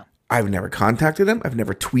 yeah. I've never contacted them. I've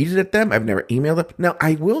never tweeted at them. I've never emailed them. Now,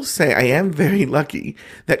 I will say I am very lucky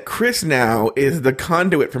that Chris now is the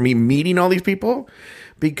conduit for me meeting all these people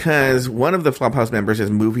because one of the Flophouse members is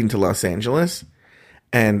moving to Los Angeles,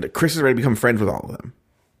 and Chris is ready to become friends with all of them.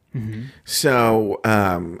 Mm-hmm. So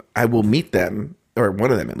I will meet them, or one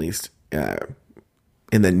of them at least,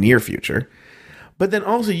 in the near future. But then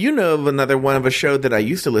also, of another one of a show that I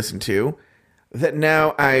used to listen to that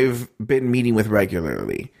now I've been meeting with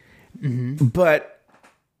regularly. Mm-hmm. But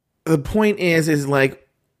the point is like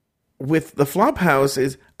with the Flophouse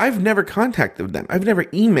is I've never contacted them. I've never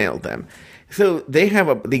emailed them. So they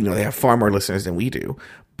have they have far more listeners than we do,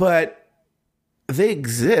 but they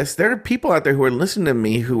exist. There are people out there who are listening to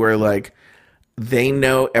me who are like, they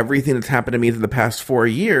know everything that's happened to me in the past 4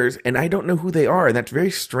 years, and I don't know who they are. And that's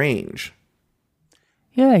very strange.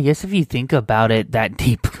 Yeah, I guess if you think about it that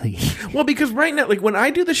deeply. Well, because right now, like when I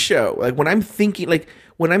do the show, when I'm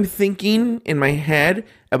thinking in my head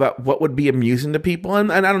about what would be amusing to people,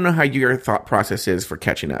 and I don't know how your thought process is for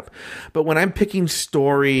catching up, but when I'm picking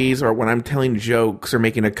stories or when I'm telling jokes or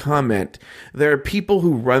making a comment, there are people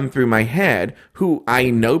who run through my head who I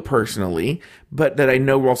know personally, but that I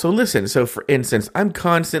know will also listen. So for instance, I'm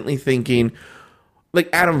constantly thinking, like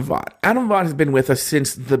Adam Vaught. Adam Vaught has been with us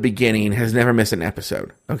since the beginning, has never missed an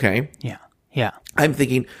episode, okay? Yeah. Yeah. I'm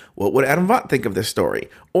thinking, what would Adam Vaught think of this story?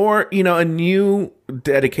 Or, a new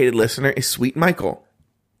dedicated listener is Sweet Michael,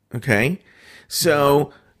 okay?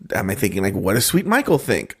 So, am I thinking, like, what does Sweet Michael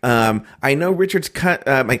think? I know Richard's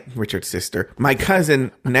sister, my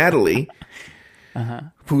cousin Natalie,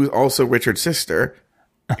 who's also Richard's sister,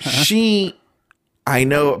 she... I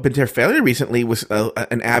know, but fairly recently was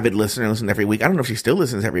an avid listener, listened every week. I don't know if she still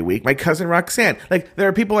listens every week. My cousin Roxanne. Like, there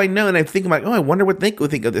are people I know, and I think, I wonder what they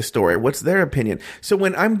would think of this story. What's their opinion? So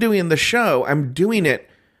when I'm doing the show, I'm doing it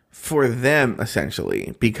for them,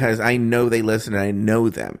 essentially, because I know they listen and I know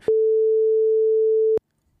them.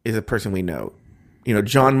 Is a person we know.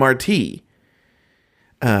 John Marty.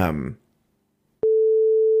 No.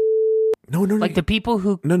 Like the people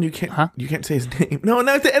who... No, you can't. Huh? You can't say his name. No,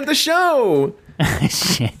 at the end of the show.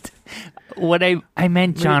 Shit. What I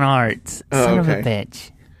meant John Arts. Son of a bitch.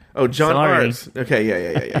 Oh, John Arts. Okay,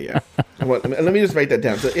 yeah. Well, let me just write that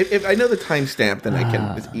down. So if I know the timestamp, then I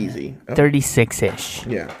can. It's easy. 36-ish.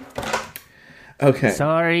 Yeah. Okay.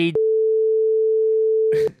 Sorry.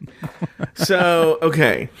 So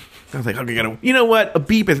okay, I was like, okay, you know what? A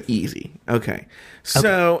beep is easy. Okay.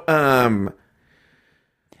 So I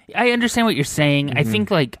understand what you're saying. Mm-hmm. I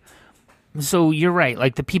think so you're right.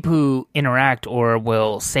 Like the people who interact or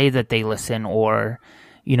will say that they listen or,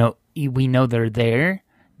 we know they're there.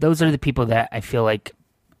 Those are the people that I feel like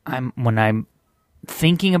when I'm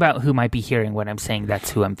thinking about who might be hearing what I'm saying, that's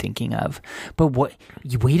who I'm thinking of. But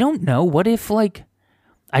we don't know. What if I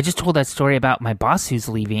just told that story about my boss who's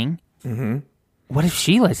leaving. Mm-hmm. What if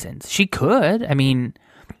she listens? She could. I mean,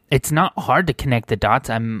 it's not hard to connect the dots.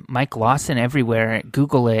 I'm Mike Lawson everywhere.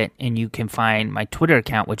 Google it, and you can find my Twitter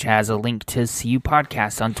account, which has a link to CU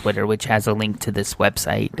Podcast on Twitter, which has a link to this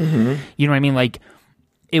website. Mm-hmm. You know what I mean? Like,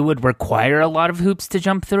 it would require a lot of hoops to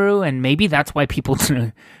jump through, and maybe that's why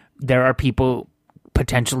there are people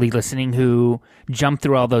potentially listening who jump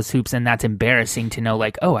through all those hoops, and that's embarrassing to know,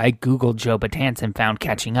 like, oh, I Googled Joe Batance and found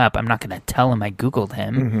Catching Up. I'm not going to tell him I Googled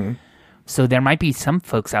him. Mm-hmm. So there might be some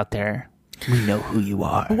folks out there. We know who you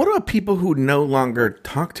are. But what about people who no longer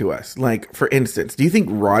talk to us? Like, for instance, do you think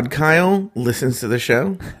Rod Kyle listens to the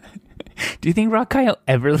show? Do you think Rod Kyle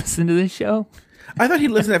ever listened to the show? I thought he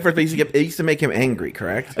listened at first, but it used to make him angry,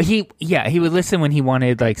 correct? He would listen when he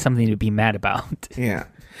wanted, something to be mad about. Yeah.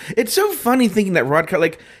 It's so funny thinking that Rod Kyle,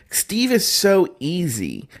 Steve is so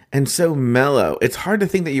easy and so mellow. It's hard to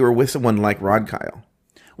think that you were with someone like Rod Kyle.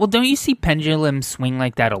 Well, don't you see pendulums swing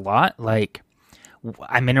like that a lot?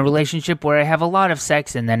 I'm in a relationship where I have a lot of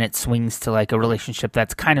sex, and then it swings to a relationship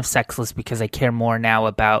that's kind of sexless because I care more now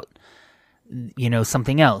about,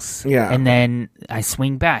 something else. Yeah. And then I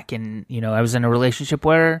swing back, and, I was in a relationship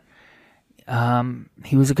where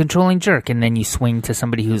he was a controlling jerk, and then you swing to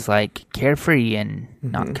somebody who's carefree and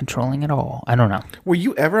not controlling at all. I don't know. Were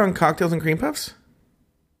you ever on Cocktails and Cream Puffs?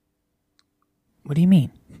 What do you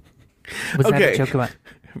mean? Was that a joke about...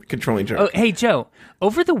 Controlling jerk. Oh, hey, Joe.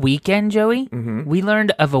 Over the weekend, Joey, we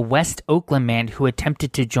learned of a West Oakland man who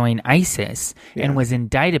attempted to join ISIS and was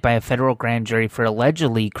indicted by a federal grand jury for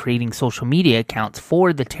allegedly creating social media accounts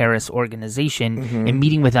for the terrorist organization and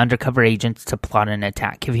meeting with undercover agents to plot an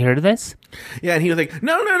attack. Have you heard of this? Yeah, and he was like,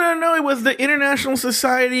 no, it was the International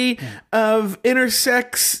Society of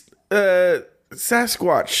Intersex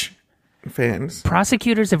Sasquatch fans.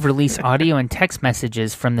 Prosecutors have released audio and text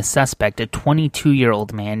messages from the suspect, a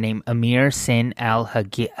 22-year-old man named Amir Sin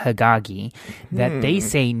al-Hagagi, that they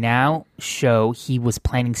say now show he was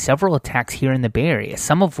planning several attacks here in the Bay Area,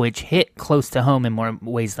 some of which hit close to home in more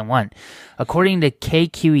ways than one. According to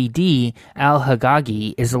KQED,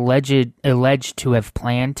 al-Hagagi is alleged to have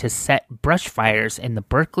planned to set brush fires in the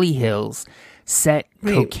Berkeley Hills,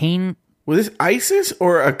 cocaine... Was this ISIS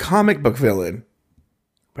or a comic book villain?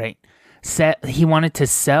 Right. He wanted to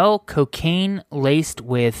sell cocaine laced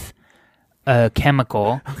with a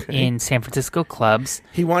chemical in San Francisco clubs.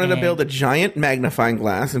 He wanted to build a giant magnifying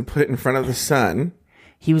glass and put it in front of the sun.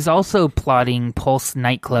 He was also plotting Pulse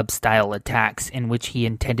nightclub style attacks in which he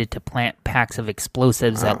intended to plant packs of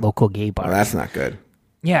explosives at local gay bars. Oh, that's not good.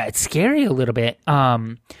 Yeah, it's scary a little bit.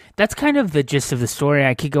 That's kind of the gist of the story.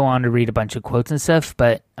 I could go on to read a bunch of quotes and stuff,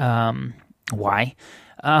 but why?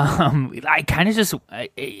 I kind of just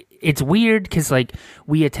it's weird because like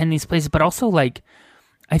we attend these places, but also like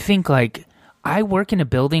I think like I work in a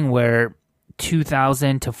building where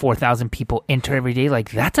 2,000 to 4,000 people enter every day.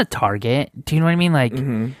 Like that's a target. Do you know what I mean? Like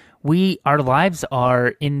our lives are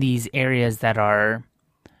in these areas that are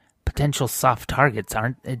potential soft targets.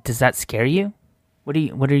 Does that scare you? What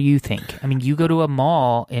do you think? I mean, you go to a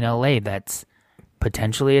mall in LA that's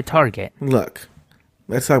potentially a target. Look,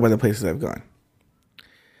 let's talk about the places I've gone.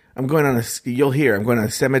 I'm going on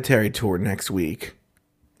a cemetery tour next week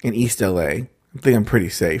in East LA. I think I'm pretty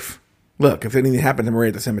safe. Look, if anything happens, I'm right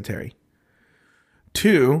at the cemetery.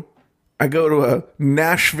 2, I go to a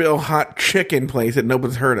Nashville hot chicken place that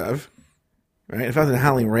nobody's heard of. Right? If I was in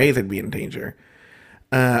Howling Rays, I'd be in danger.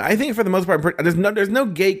 I think for the most part, there's no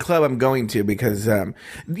gay club I'm going to because,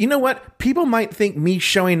 you know what? People might think me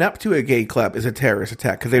showing up to a gay club is a terrorist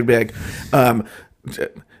attack because they'd be like,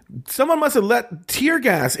 someone must have let tear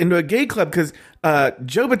gas into a gay club because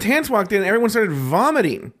Joe Batanz walked in and everyone started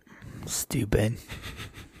vomiting. Stupid.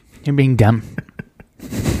 You're being dumb.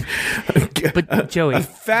 But Joey, a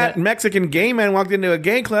fat Mexican gay man walked into a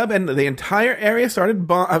gay club and the entire area started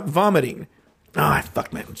vomiting. Oh, I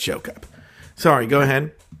fucked that joke up. Sorry, go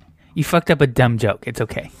ahead. You fucked up a dumb joke. It's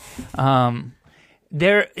okay.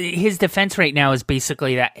 His defense right now is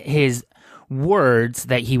basically that his words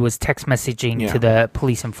that he was text messaging to the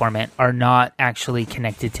police informant are not actually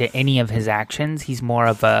connected to any of his actions. He's more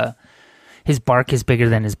of his bark is bigger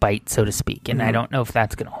than his bite, so to speak. And I don't know if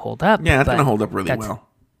that's going to hold up. Yeah, that's going to hold up really well.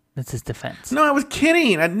 That's his defense. No, I was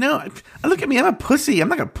kidding. Look at me. I'm a pussy. I'm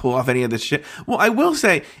not going to pull off any of this shit. Well, I will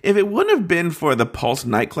say, if it wouldn't have been for the Pulse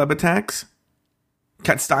nightclub attacks,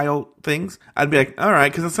 cut style things, I'd be like, all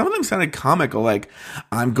right, because some of them sounded comical. Like,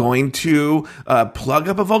 I'm going to plug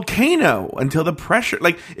up a volcano until the pressure.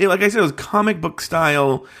 Like I said, it was comic book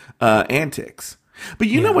style antics. But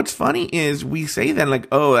you know what's funny is we say that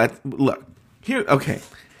like, look here, okay.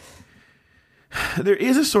 There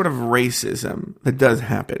is a sort of racism that does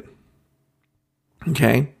happen.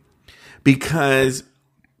 Okay, because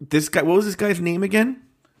this guy, what was this guy's name again?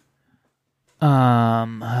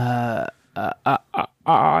 I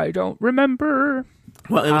don't remember.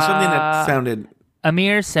 Well, it was something that sounded...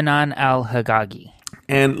 Amir Sinan al-Hagagi.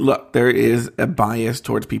 And look, there is a bias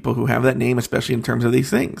towards people who have that name, especially in terms of these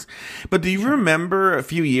things. But do you remember a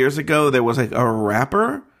few years ago, there was like a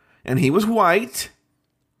rapper, and he was white,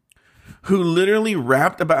 who literally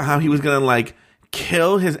rapped about how he was going to like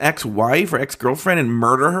kill his ex-wife or ex-girlfriend and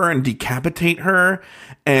murder her and decapitate her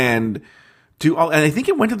and do all... And I think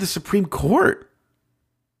it went to the Supreme Court.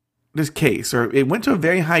 This case, or it went to a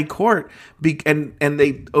very high court, and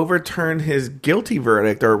they overturned his guilty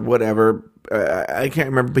verdict or whatever. I can't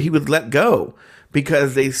remember, but he was let go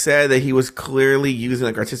because they said that he was clearly using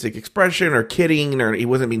like artistic expression or kidding, or he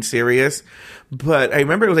wasn't being serious. But I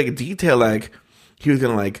remember it was like a detail, like he was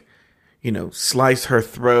gonna like, slice her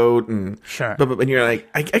throat and sure. And you're like,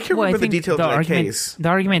 I can't remember the details of that case. The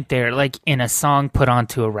argument there, like in a song put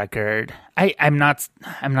onto a record, I'm not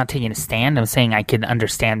taking a stand. I'm saying I can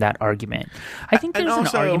understand that argument. I think there's an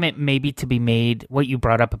argument maybe to be made, what you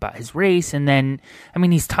brought up about his race, and then, I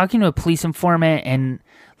mean, he's talking to a police informant, and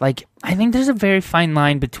like, I think there's a very fine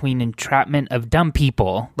line between entrapment of dumb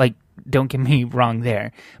people, like, don't get me wrong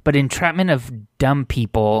there, but entrapment of dumb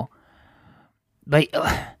people, like...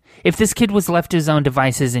 If this kid was left to his own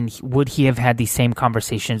devices, and would he have had these same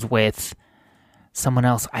conversations with someone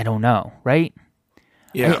else? I don't know, right?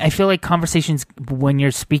 Yeah. I feel like conversations, when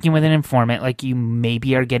you're speaking with an informant, like you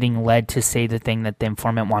maybe are getting led to say the thing that the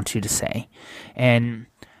informant wants you to say. And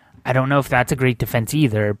I don't know if that's a great defense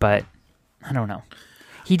either, but I don't know.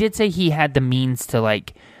 He did say he had the means to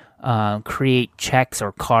like create checks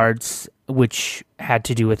or cards, which had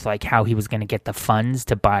to do with like how he was going to get the funds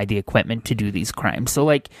to buy the equipment to do these crimes. So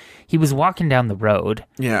like he was walking down the road.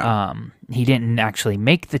 Yeah. He didn't actually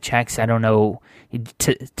make the checks. I don't know.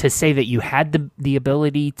 To say that you had the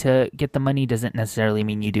ability to get the money doesn't necessarily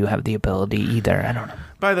mean you do have the ability either. I don't know.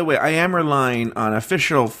 By the way, I am relying on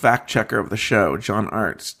official fact checker of the show, John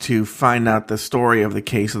Arts, to find out the story of the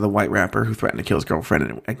case of the white rapper who threatened to kill his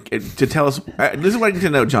girlfriend. And to tell us, this is what I need to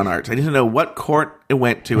know, John Arts. I need to know what court it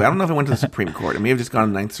went to. I don't know if it went to the Supreme Court. It may have just gone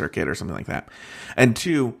to the Ninth Circuit or something like that. And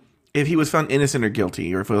 2, if he was found innocent or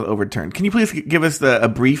guilty, or if it was overturned. Can you please give us a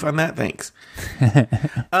brief on that? Thanks.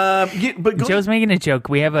 Joe's making a joke.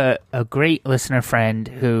 We have a great listener friend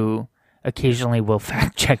who occasionally will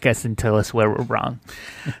fact check us and tell us where we're wrong.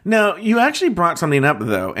 Now, you actually brought something up,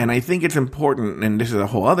 though, and I think it's important, and this is a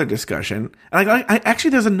whole other discussion. And I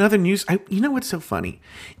actually, there's another news. You know what's so funny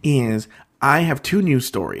is I have 2 news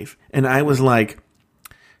stories, and I was like,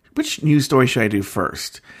 which news story should I do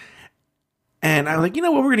first? And I'm like, you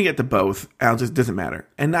know what? We're going to get to both. Doesn't matter.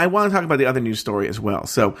 And I want to talk about the other news story as well.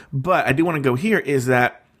 So, but I do want to go here is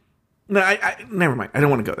that, no, never mind. I don't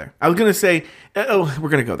want to go there. I was going to say, we're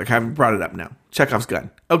going to go there. I haven't brought it up now. Chekhov's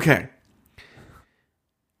gun. Okay.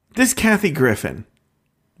 This Kathy Griffin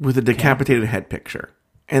with a decapitated head picture.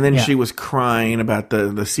 And then she was crying about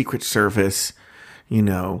the Secret Service,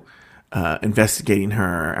 investigating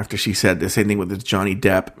her after she said the same thing with this Johnny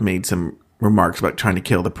Depp made some remarks about trying to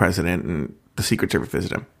kill the president and the Secret Service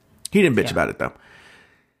visited him. He didn't bitch about it, though.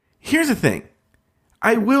 Here's the thing.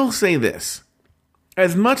 I will say this.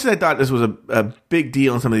 As much as I thought this was a big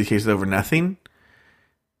deal in some of these cases over nothing,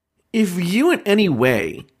 if you in any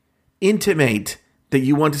way intimate that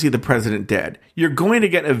you want to see the president dead, you're going to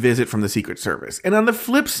get a visit from the Secret Service. And on the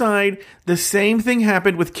flip side, the same thing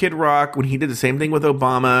happened with Kid Rock when he did the same thing with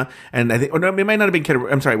Obama. And I think, no, it might not have been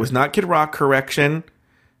it was not Kid Rock, correction.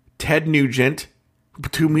 Ted Nugent,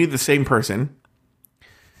 to me, the same person.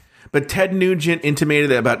 But Ted Nugent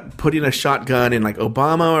intimated about putting a shotgun in like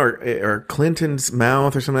Obama or Clinton's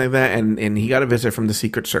mouth or something like that. And he got a visit from the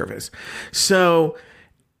Secret Service. So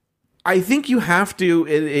I think you have to,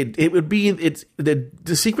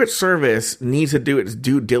 the Secret Service needs to do its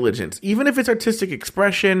due diligence, even if it's artistic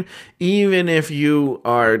expression, even if you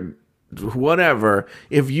are whatever,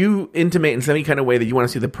 if you intimate in some kind of way that you want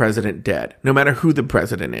to see the president dead, no matter who the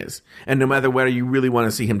president is, and no matter whether you really want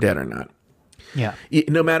to see him dead or not. Yeah.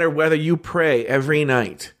 No matter whether you pray every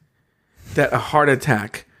night that a heart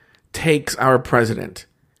attack takes our president,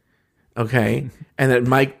 okay? And that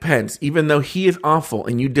Mike Pence, even though he is awful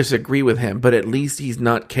and you disagree with him, but at least he's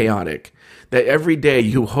not chaotic, that every day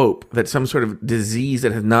you hope that some sort of disease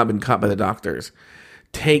that has not been caught by the doctors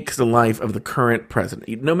takes the life of the current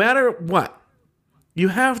president. No matter what, you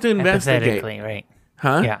have to investigate. Hypothetically, right?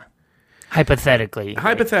 Huh? Yeah. Hypothetically.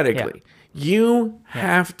 Hypothetically. Yeah. You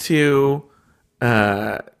have to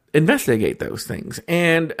investigate those things.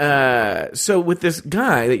 And so with this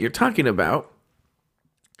guy that you're talking about,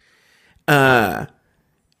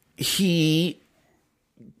 he,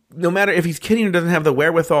 no matter if he's kidding or doesn't have the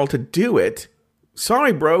wherewithal to do it,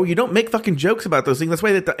 sorry, bro, you don't make fucking jokes about those things. That's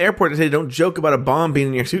why at the airport they say don't joke about a bomb being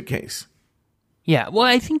in your suitcase. Yeah, well,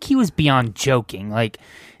 I think he was beyond joking. Like,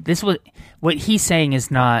 this was, what he's saying is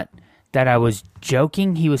not that I was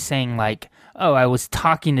joking. He was saying, like, oh, I was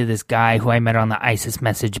talking to this guy who I met on the ISIS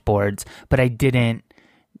message boards, but I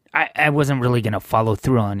wasn't really going to follow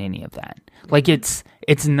through on any of that. Like, it's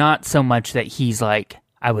not so much that he's like,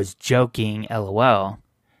 I was joking, LOL.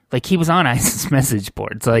 Like, he was on ISIS message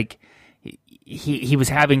boards. Like, he was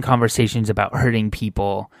having conversations about hurting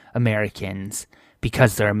people, Americans,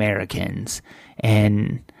 because they're Americans.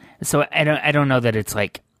 And so I don't know that it's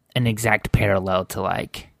like an exact parallel to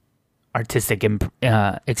like artistic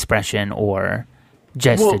expression or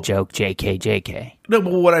just a joke, JK. No,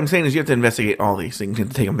 but what I'm saying is you have to investigate all these things. You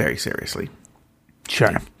have to take them very seriously.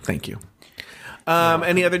 Sure. Yeah, thank you.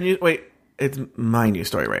 Any other news? Wait, it's my news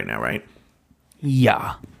story right now, right?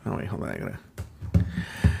 Yeah. Oh, wait, hold on.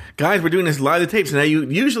 Guys, we're doing this live the tapes. Now, you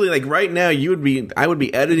usually, like right now, I would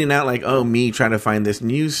be editing out like, oh, me trying to find this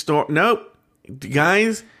news story. Nope.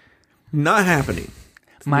 Guys, not happening.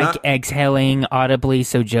 Mike exhaling audibly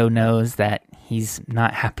so Joe knows that he's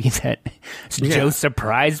not happy that Joe's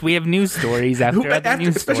surprised we have news stories after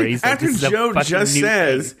news stories. After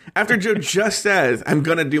Joe just says, I'm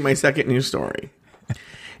going to do my second news story.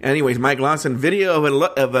 Anyways, Mike Lawson, video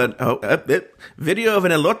of an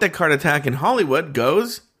elote cart attack in Hollywood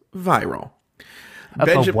goes viral.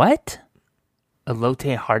 A what?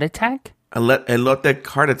 Elote heart attack? Elote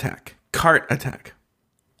cart attack. Cart attack.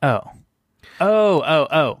 Oh.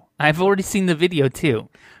 I've already seen the video too.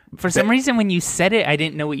 For some reason, when you said it, I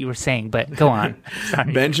didn't know what you were saying, but go on.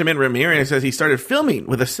 Sorry. Benjamin Ramirez says he started filming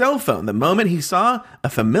with a cell phone the moment he saw a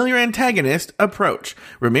familiar antagonist approach.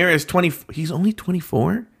 Ramirez, he's only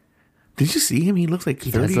 24? Did you see him? He looks like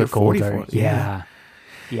 30 or 44. Older. Yeah.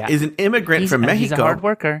 Is an immigrant from Mexico. He's a hard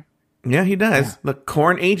worker. Yeah, he does. Yeah. Look,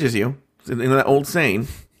 corn ages you. In that old saying.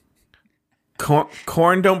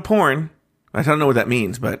 Corn don't porn. I don't know what that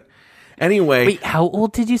means, but anyway. Wait, how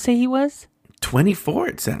old did you say he was? 24,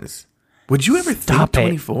 it says. Would you ever think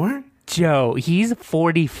 24? Joe, he's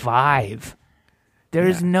 45.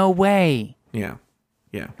 There's no way. Yeah.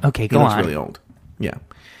 Okay, go on. He looks really old. Yeah.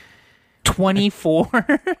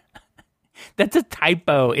 24? That's a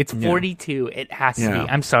typo. It's 42. It has to be.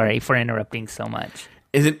 I'm sorry for interrupting so much.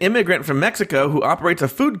 Is an immigrant from Mexico who operates a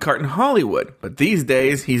food cart in Hollywood, but these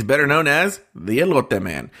days he's better known as the Elote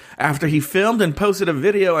Man, after he filmed and posted a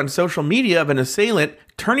video on social media of an assailant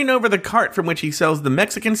turning over the cart from which he sells the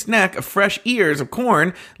Mexican snack of fresh ears of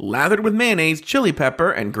corn lathered with mayonnaise, chili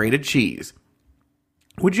pepper, and grated cheese.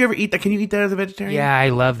 Would you ever eat that? Can you eat that as a vegetarian? Yeah, I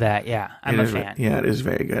love that. Yeah, I'm a fan. Yeah, it is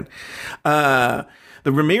very good. The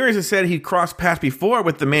Ramirez has said he crossed paths before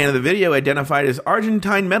with the man in the video identified as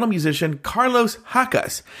Argentine metal musician Carlos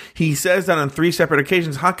Hacas. He says that on 3 separate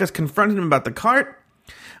occasions, Hacas confronted him about the cart.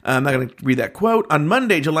 I'm not going to read that quote. On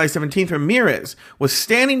Monday, July 17th, Ramirez was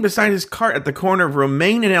standing beside his cart at the corner of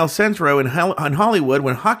Romaine and El Centro in Hollywood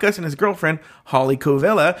when Hacas and his girlfriend, Holly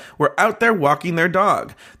Covella, were out there walking their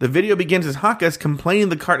dog. The video begins as Hacas, complaining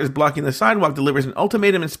the cart is blocking the sidewalk, delivers an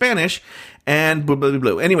ultimatum in Spanish, and blah, blah, blah,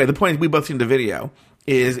 blah. Anyway, the point is we both seen the video.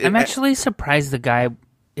 I'm actually surprised the guy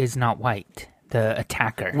is not white, the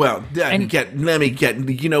attacker. Well, let me get,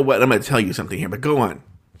 you know what, I'm going to tell you something here, but go on.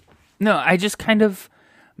 No, I just kind of...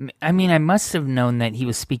 I mean, I must have known that he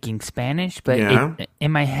was speaking Spanish, but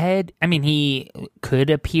in my head, I mean, he could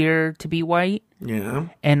appear to be white. Yeah.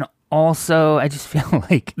 And also, I just feel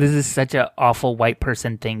like this is such an awful white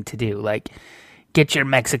person thing to do. Like, get your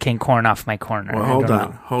Mexican corn off my corner. Well,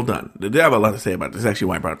 hold on. I have a lot to say about this. Actually,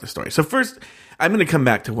 why I brought up this story. So first, I'm going to come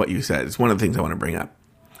back to what you said. It's one of the things I want to bring up.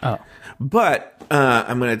 Oh. But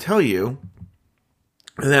I'm going to tell you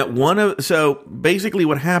that so basically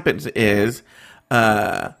what happens is...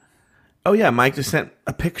 oh yeah, Mike just sent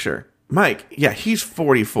a picture. Mike, yeah, he's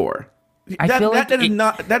 44.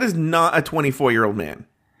 That is not a 24-year-old man.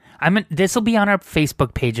 This will be on our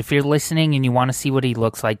Facebook page. If you're listening and you want to see what he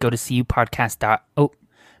looks like, go to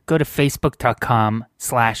go to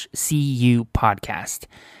facebook.com/CU podcast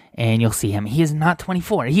and you'll see him. He is not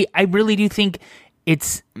 24. I really do think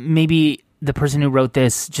it's maybe the person who wrote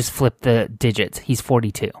this just flipped the digits. He's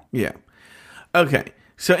 42. Yeah. Okay.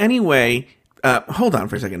 So anyway, hold on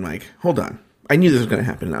for a second, Mike. Hold on. I knew this was going to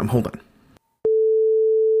happen. Hold on.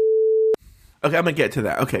 Okay, I'm going to get to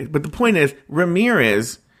that. Okay, but the point is,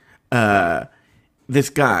 Ramirez, this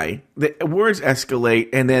guy, the words escalate,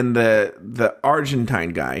 and then the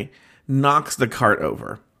Argentine guy knocks the cart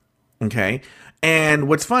over. Okay? And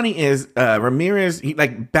what's funny is Ramirez, he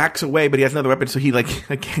like backs away, but he has another weapon, so he like,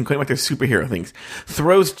 again, going back to superhero things,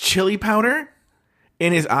 throws chili powder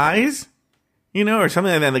in his eyes. You know, or something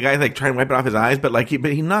like that. And the guy's like trying to wipe it off his eyes, but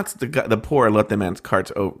he knocks the poor let the man's cart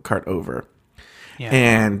over,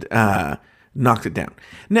 and knocks it down.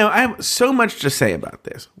 Now, I have so much to say about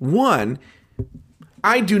this. One,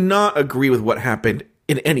 I do not agree with what happened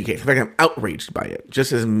in any case. In fact, I'm outraged by it,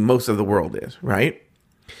 just as most of the world is. Right?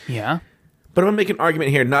 Yeah. But I'm gonna make an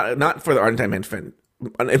argument here, not for the Argentine man's friend.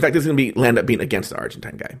 In fact, this is gonna land up being against the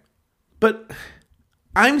Argentine guy, but.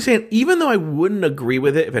 I'm saying, even though I wouldn't agree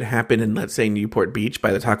with it if it happened in, let's say, Newport Beach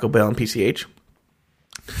by the Taco Bell and PCH,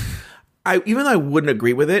 even though I wouldn't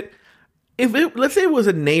agree with it, let's say it was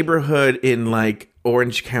a neighborhood in, like,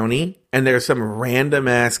 Orange County, and there's some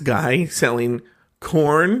random-ass guy selling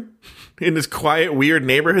corn in this quiet, weird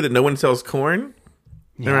neighborhood that no one sells corn,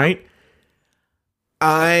 all right?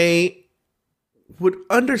 I would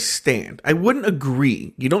understand. I wouldn't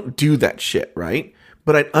agree. You don't do that shit, right?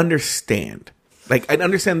 But I'd understand. Like, I'd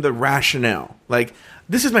understand the rationale. Like,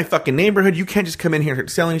 this is my fucking neighborhood. You can't just come in here and start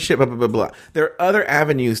selling shit, blah, blah, blah, blah. There are other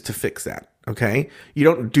avenues to fix that, okay? You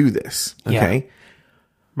don't do this, okay? Yeah.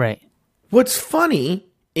 Right. What's funny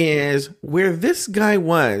is where this guy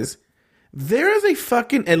was, there is a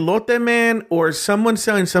fucking elote man or someone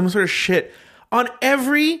selling some sort of shit on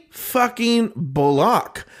every fucking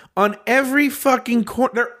block. On every fucking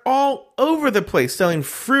corner. They're all over the place selling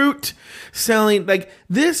fruit, selling, like,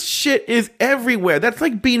 this shit is everywhere. That's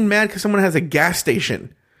like being mad because someone has a gas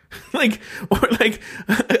station. Or like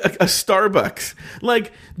a Starbucks.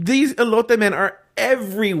 Like, these elote men are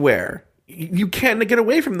everywhere. You can't get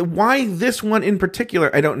away from them. Why this one in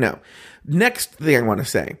particular, I don't know. Next thing I want to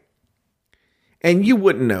say, and you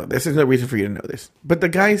wouldn't know this, there's no reason for you to know this, but the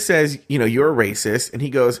guy says, you're a racist, and he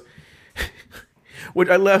goes... Which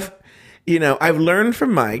I love, I've learned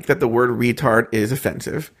from Mike that the word retard is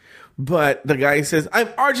offensive. But the guy says, I'm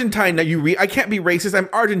Argentine, now I can't be racist, I'm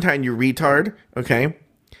Argentine, you retard. Okay?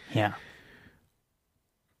 Yeah.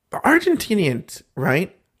 The Argentinians,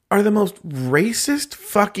 right, are the most racist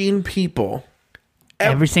fucking people.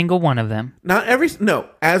 Every single one of them. Not every, no,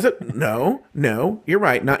 no, you're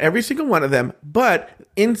right. Not every single one of them. But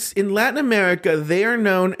in Latin America, they are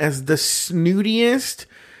known as the snootiest,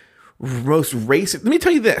 most racist. Let me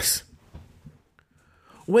tell you this.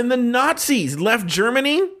 When the Nazis left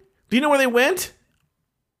Germany, do you know where they went?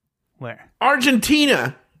 Where?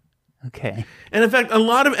 Argentina. Okay. And in fact, a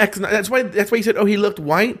lot of that's why he said, he looked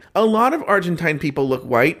white. A lot of Argentine people look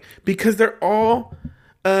white because they're all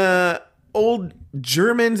old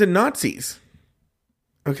Germans and Nazis.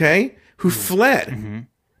 okay, who fled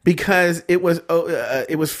because it was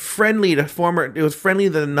friendly to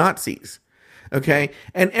the Nazis, okay,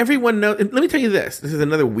 and everyone knows. Let me tell you this. This is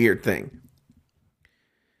another weird thing.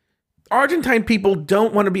 Argentine people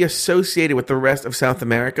don't want to be associated with the rest of South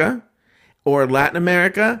America or Latin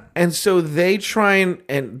America, and so they try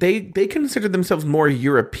and they consider themselves more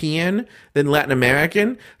European than Latin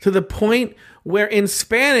American, to the point where in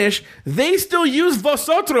Spanish they still use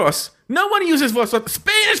vosotros. No one uses vosotros.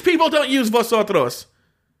 Spanish people don't use vosotros.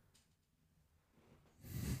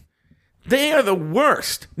 They are the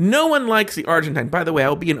worst. No one likes the Argentine. By the way, I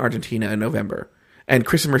will be in Argentina in November, and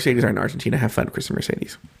Chris and Mercedes are in Argentina. Have fun, Chris and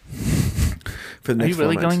Mercedes. For the next Are you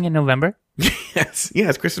really 4 months. going in November?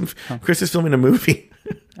 Yes. Chris is filming a movie.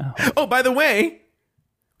 Oh, by the way,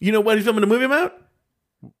 you know what he's filming a movie about?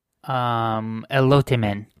 Elote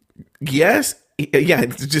Men. Yes. Yeah,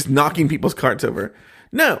 it's just knocking people's carts over.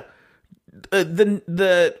 No. When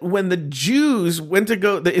the Jews went to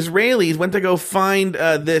go, the Israelis went to go find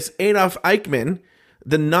this Adolf Eichmann,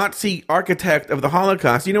 the Nazi architect of the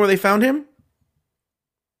Holocaust. You know where they found him?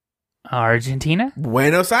 Argentina?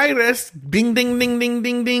 Buenos Aires. Ding, ding, ding, ding,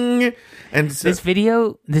 ding, ding. And so, This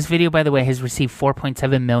video, by the way, has received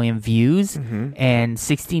 4.7 million views and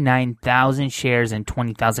 69,000 shares and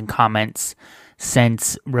 20,000 comments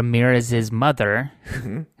since Ramirez's mother,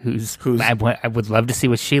 who's I would love to see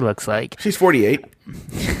what she looks like. she's 48.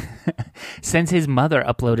 Since his mother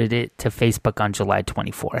uploaded it to Facebook on July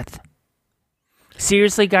 24th.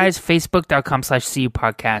 Seriously, guys, facebook.com/CU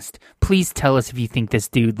podcast. Please tell us if you think this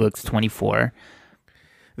dude looks 24.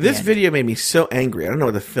 This video made me so angry. I don't know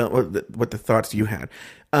what the thoughts you had.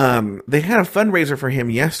 They had a fundraiser for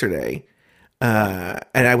him yesterday, and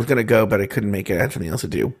I was going to go, but I couldn't make it. I had something else to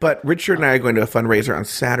do. But Richard and I are going to a fundraiser on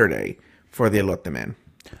Saturday for the Elote Men.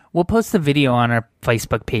 We'll post the video on our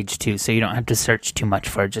Facebook page, too, so you don't have to search too much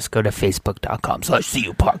for it. Just go to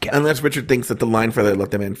facebook.com/CU podcast. Unless Richard thinks that the line for the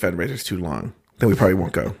Elote Men fundraiser is too long, then we probably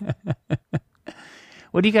won't go.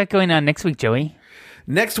 What do you got going on next week, Joey?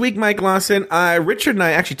 Next week, Mike Lawson, Richard and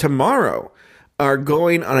I, actually tomorrow, are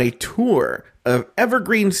going on a tour of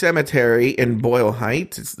Evergreen Cemetery in Boyle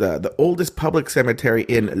Heights. It's the oldest public cemetery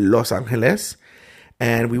in Los Angeles.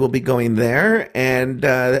 And we will be going there. And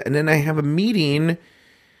then I have a meeting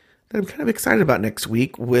that I'm kind of excited about next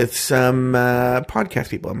week with some podcast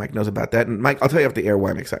people. And Mike knows about that. And Mike, I'll tell you off the air why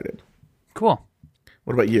I'm excited. Cool.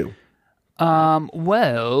 What about you?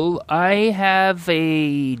 Well, I have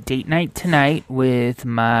a date night tonight with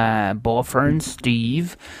my boyfriend,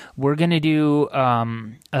 Steve. We're going to do a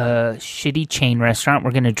shitty chain restaurant. We're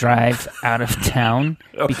going to drive out of town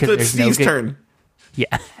because so it's there's Steve's no good... turn.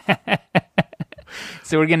 Yeah.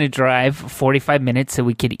 So we're going to drive 45 minutes so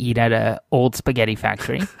we could eat at a old spaghetti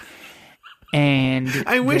factory. And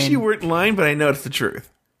I wish you weren't lying, but I know it's the truth.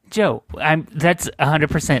 Joe, that's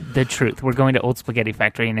 100% the truth. We're going to Old Spaghetti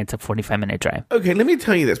Factory, and it's a 45-minute drive. Okay, let me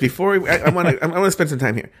tell you this before I want to spend some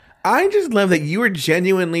time here. I just love that you are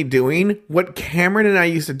genuinely doing what Cameron and I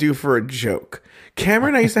used to do for a joke. Cameron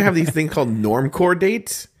and I used to have these things called normcore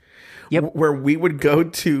dates. Yep. Where we would go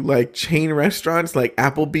to like chain restaurants like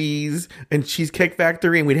Applebee's and Cheesecake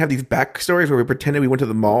Factory, and we'd have these backstories where we pretended we went to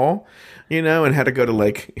the mall, and had to go to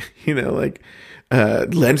Lens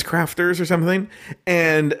Crafters or something,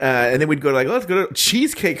 and then we'd go to let's go to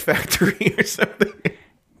Cheesecake Factory or something.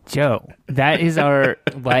 Joe, that is our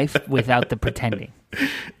life without the pretending.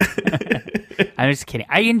 I'm just kidding.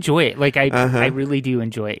 I enjoy it. I really do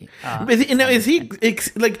enjoy it. Is he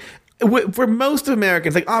for most of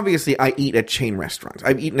Americans? Obviously, I eat at chain restaurants.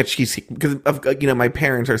 I've eaten at Cheesecake because of my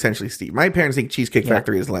parents are essentially Steve. My parents think Cheesecake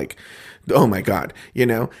Factory is oh my God,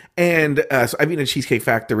 and so I've eaten at Cheesecake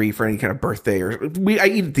Factory for any kind of birthday I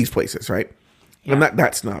eat at these places, right? Yeah. I'm not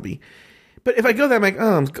that snobby. But if I go there, I'm like,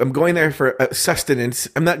 I'm going there for sustenance.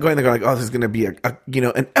 I'm not going there going this is going to be an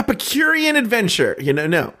Epicurean adventure.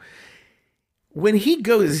 No. When he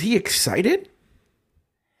goes, is he excited?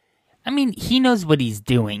 I mean, he knows what he's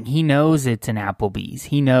doing. He knows it's an Applebee's.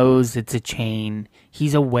 He knows it's a chain.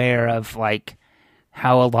 He's aware of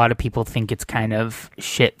how a lot of people think it's kind of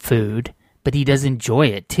shit food, but he does enjoy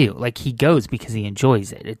it too. He goes because he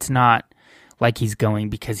enjoys it. It's not like he's going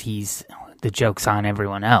because the joke's on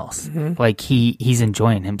everyone else. Mm-hmm. He's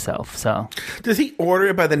enjoying himself. So does he order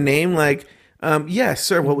it by the name? Yes,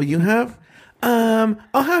 sir. What will you have?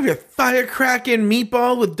 I'll have your firecracking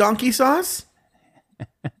meatball with donkey sauce.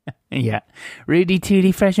 Yeah. Rudy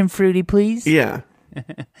Tooty, fresh and fruity, please. Yeah.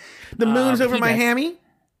 The moon's over my hammy.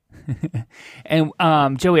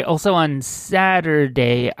 And Joey, also on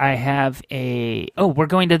Saturday, I have we're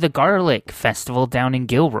going to the Garlic Festival down in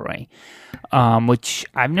Gilroy, which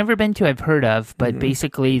I've never been to. I've heard of, but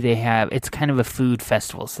basically it's kind of a food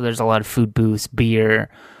festival. So there's a lot of food booths, beer,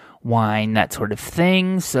 wine, that sort of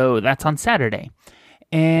thing. So that's on Saturday.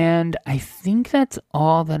 And I think that's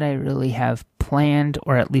all that I really have planned,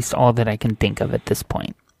 or at least all that I can think of at this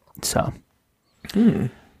point. So,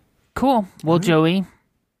 cool. Well, Joey,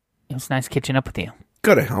 it was nice catching up with you.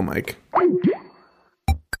 Go to hell, Mike.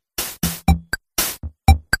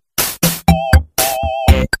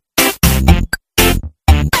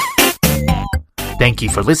 Thank you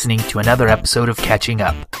for listening to another episode of Catching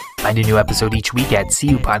Up. Find a new episode each week at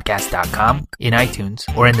cupodcast.com, in iTunes,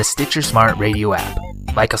 or in the Stitcher Smart Radio app.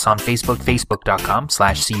 Like us on Facebook,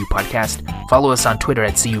 facebook.com/cupodcast. Follow us on Twitter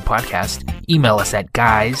at cupodcast. Email us at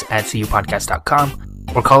guys@cupodcast.com.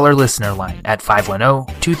 Or call our listener line at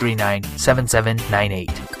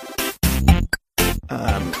 510-239-7798.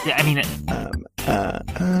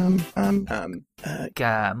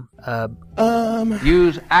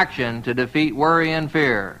 Use action to defeat worry and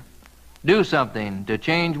fear. Do something to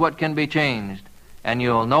change what can be changed, and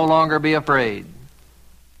you'll no longer be afraid.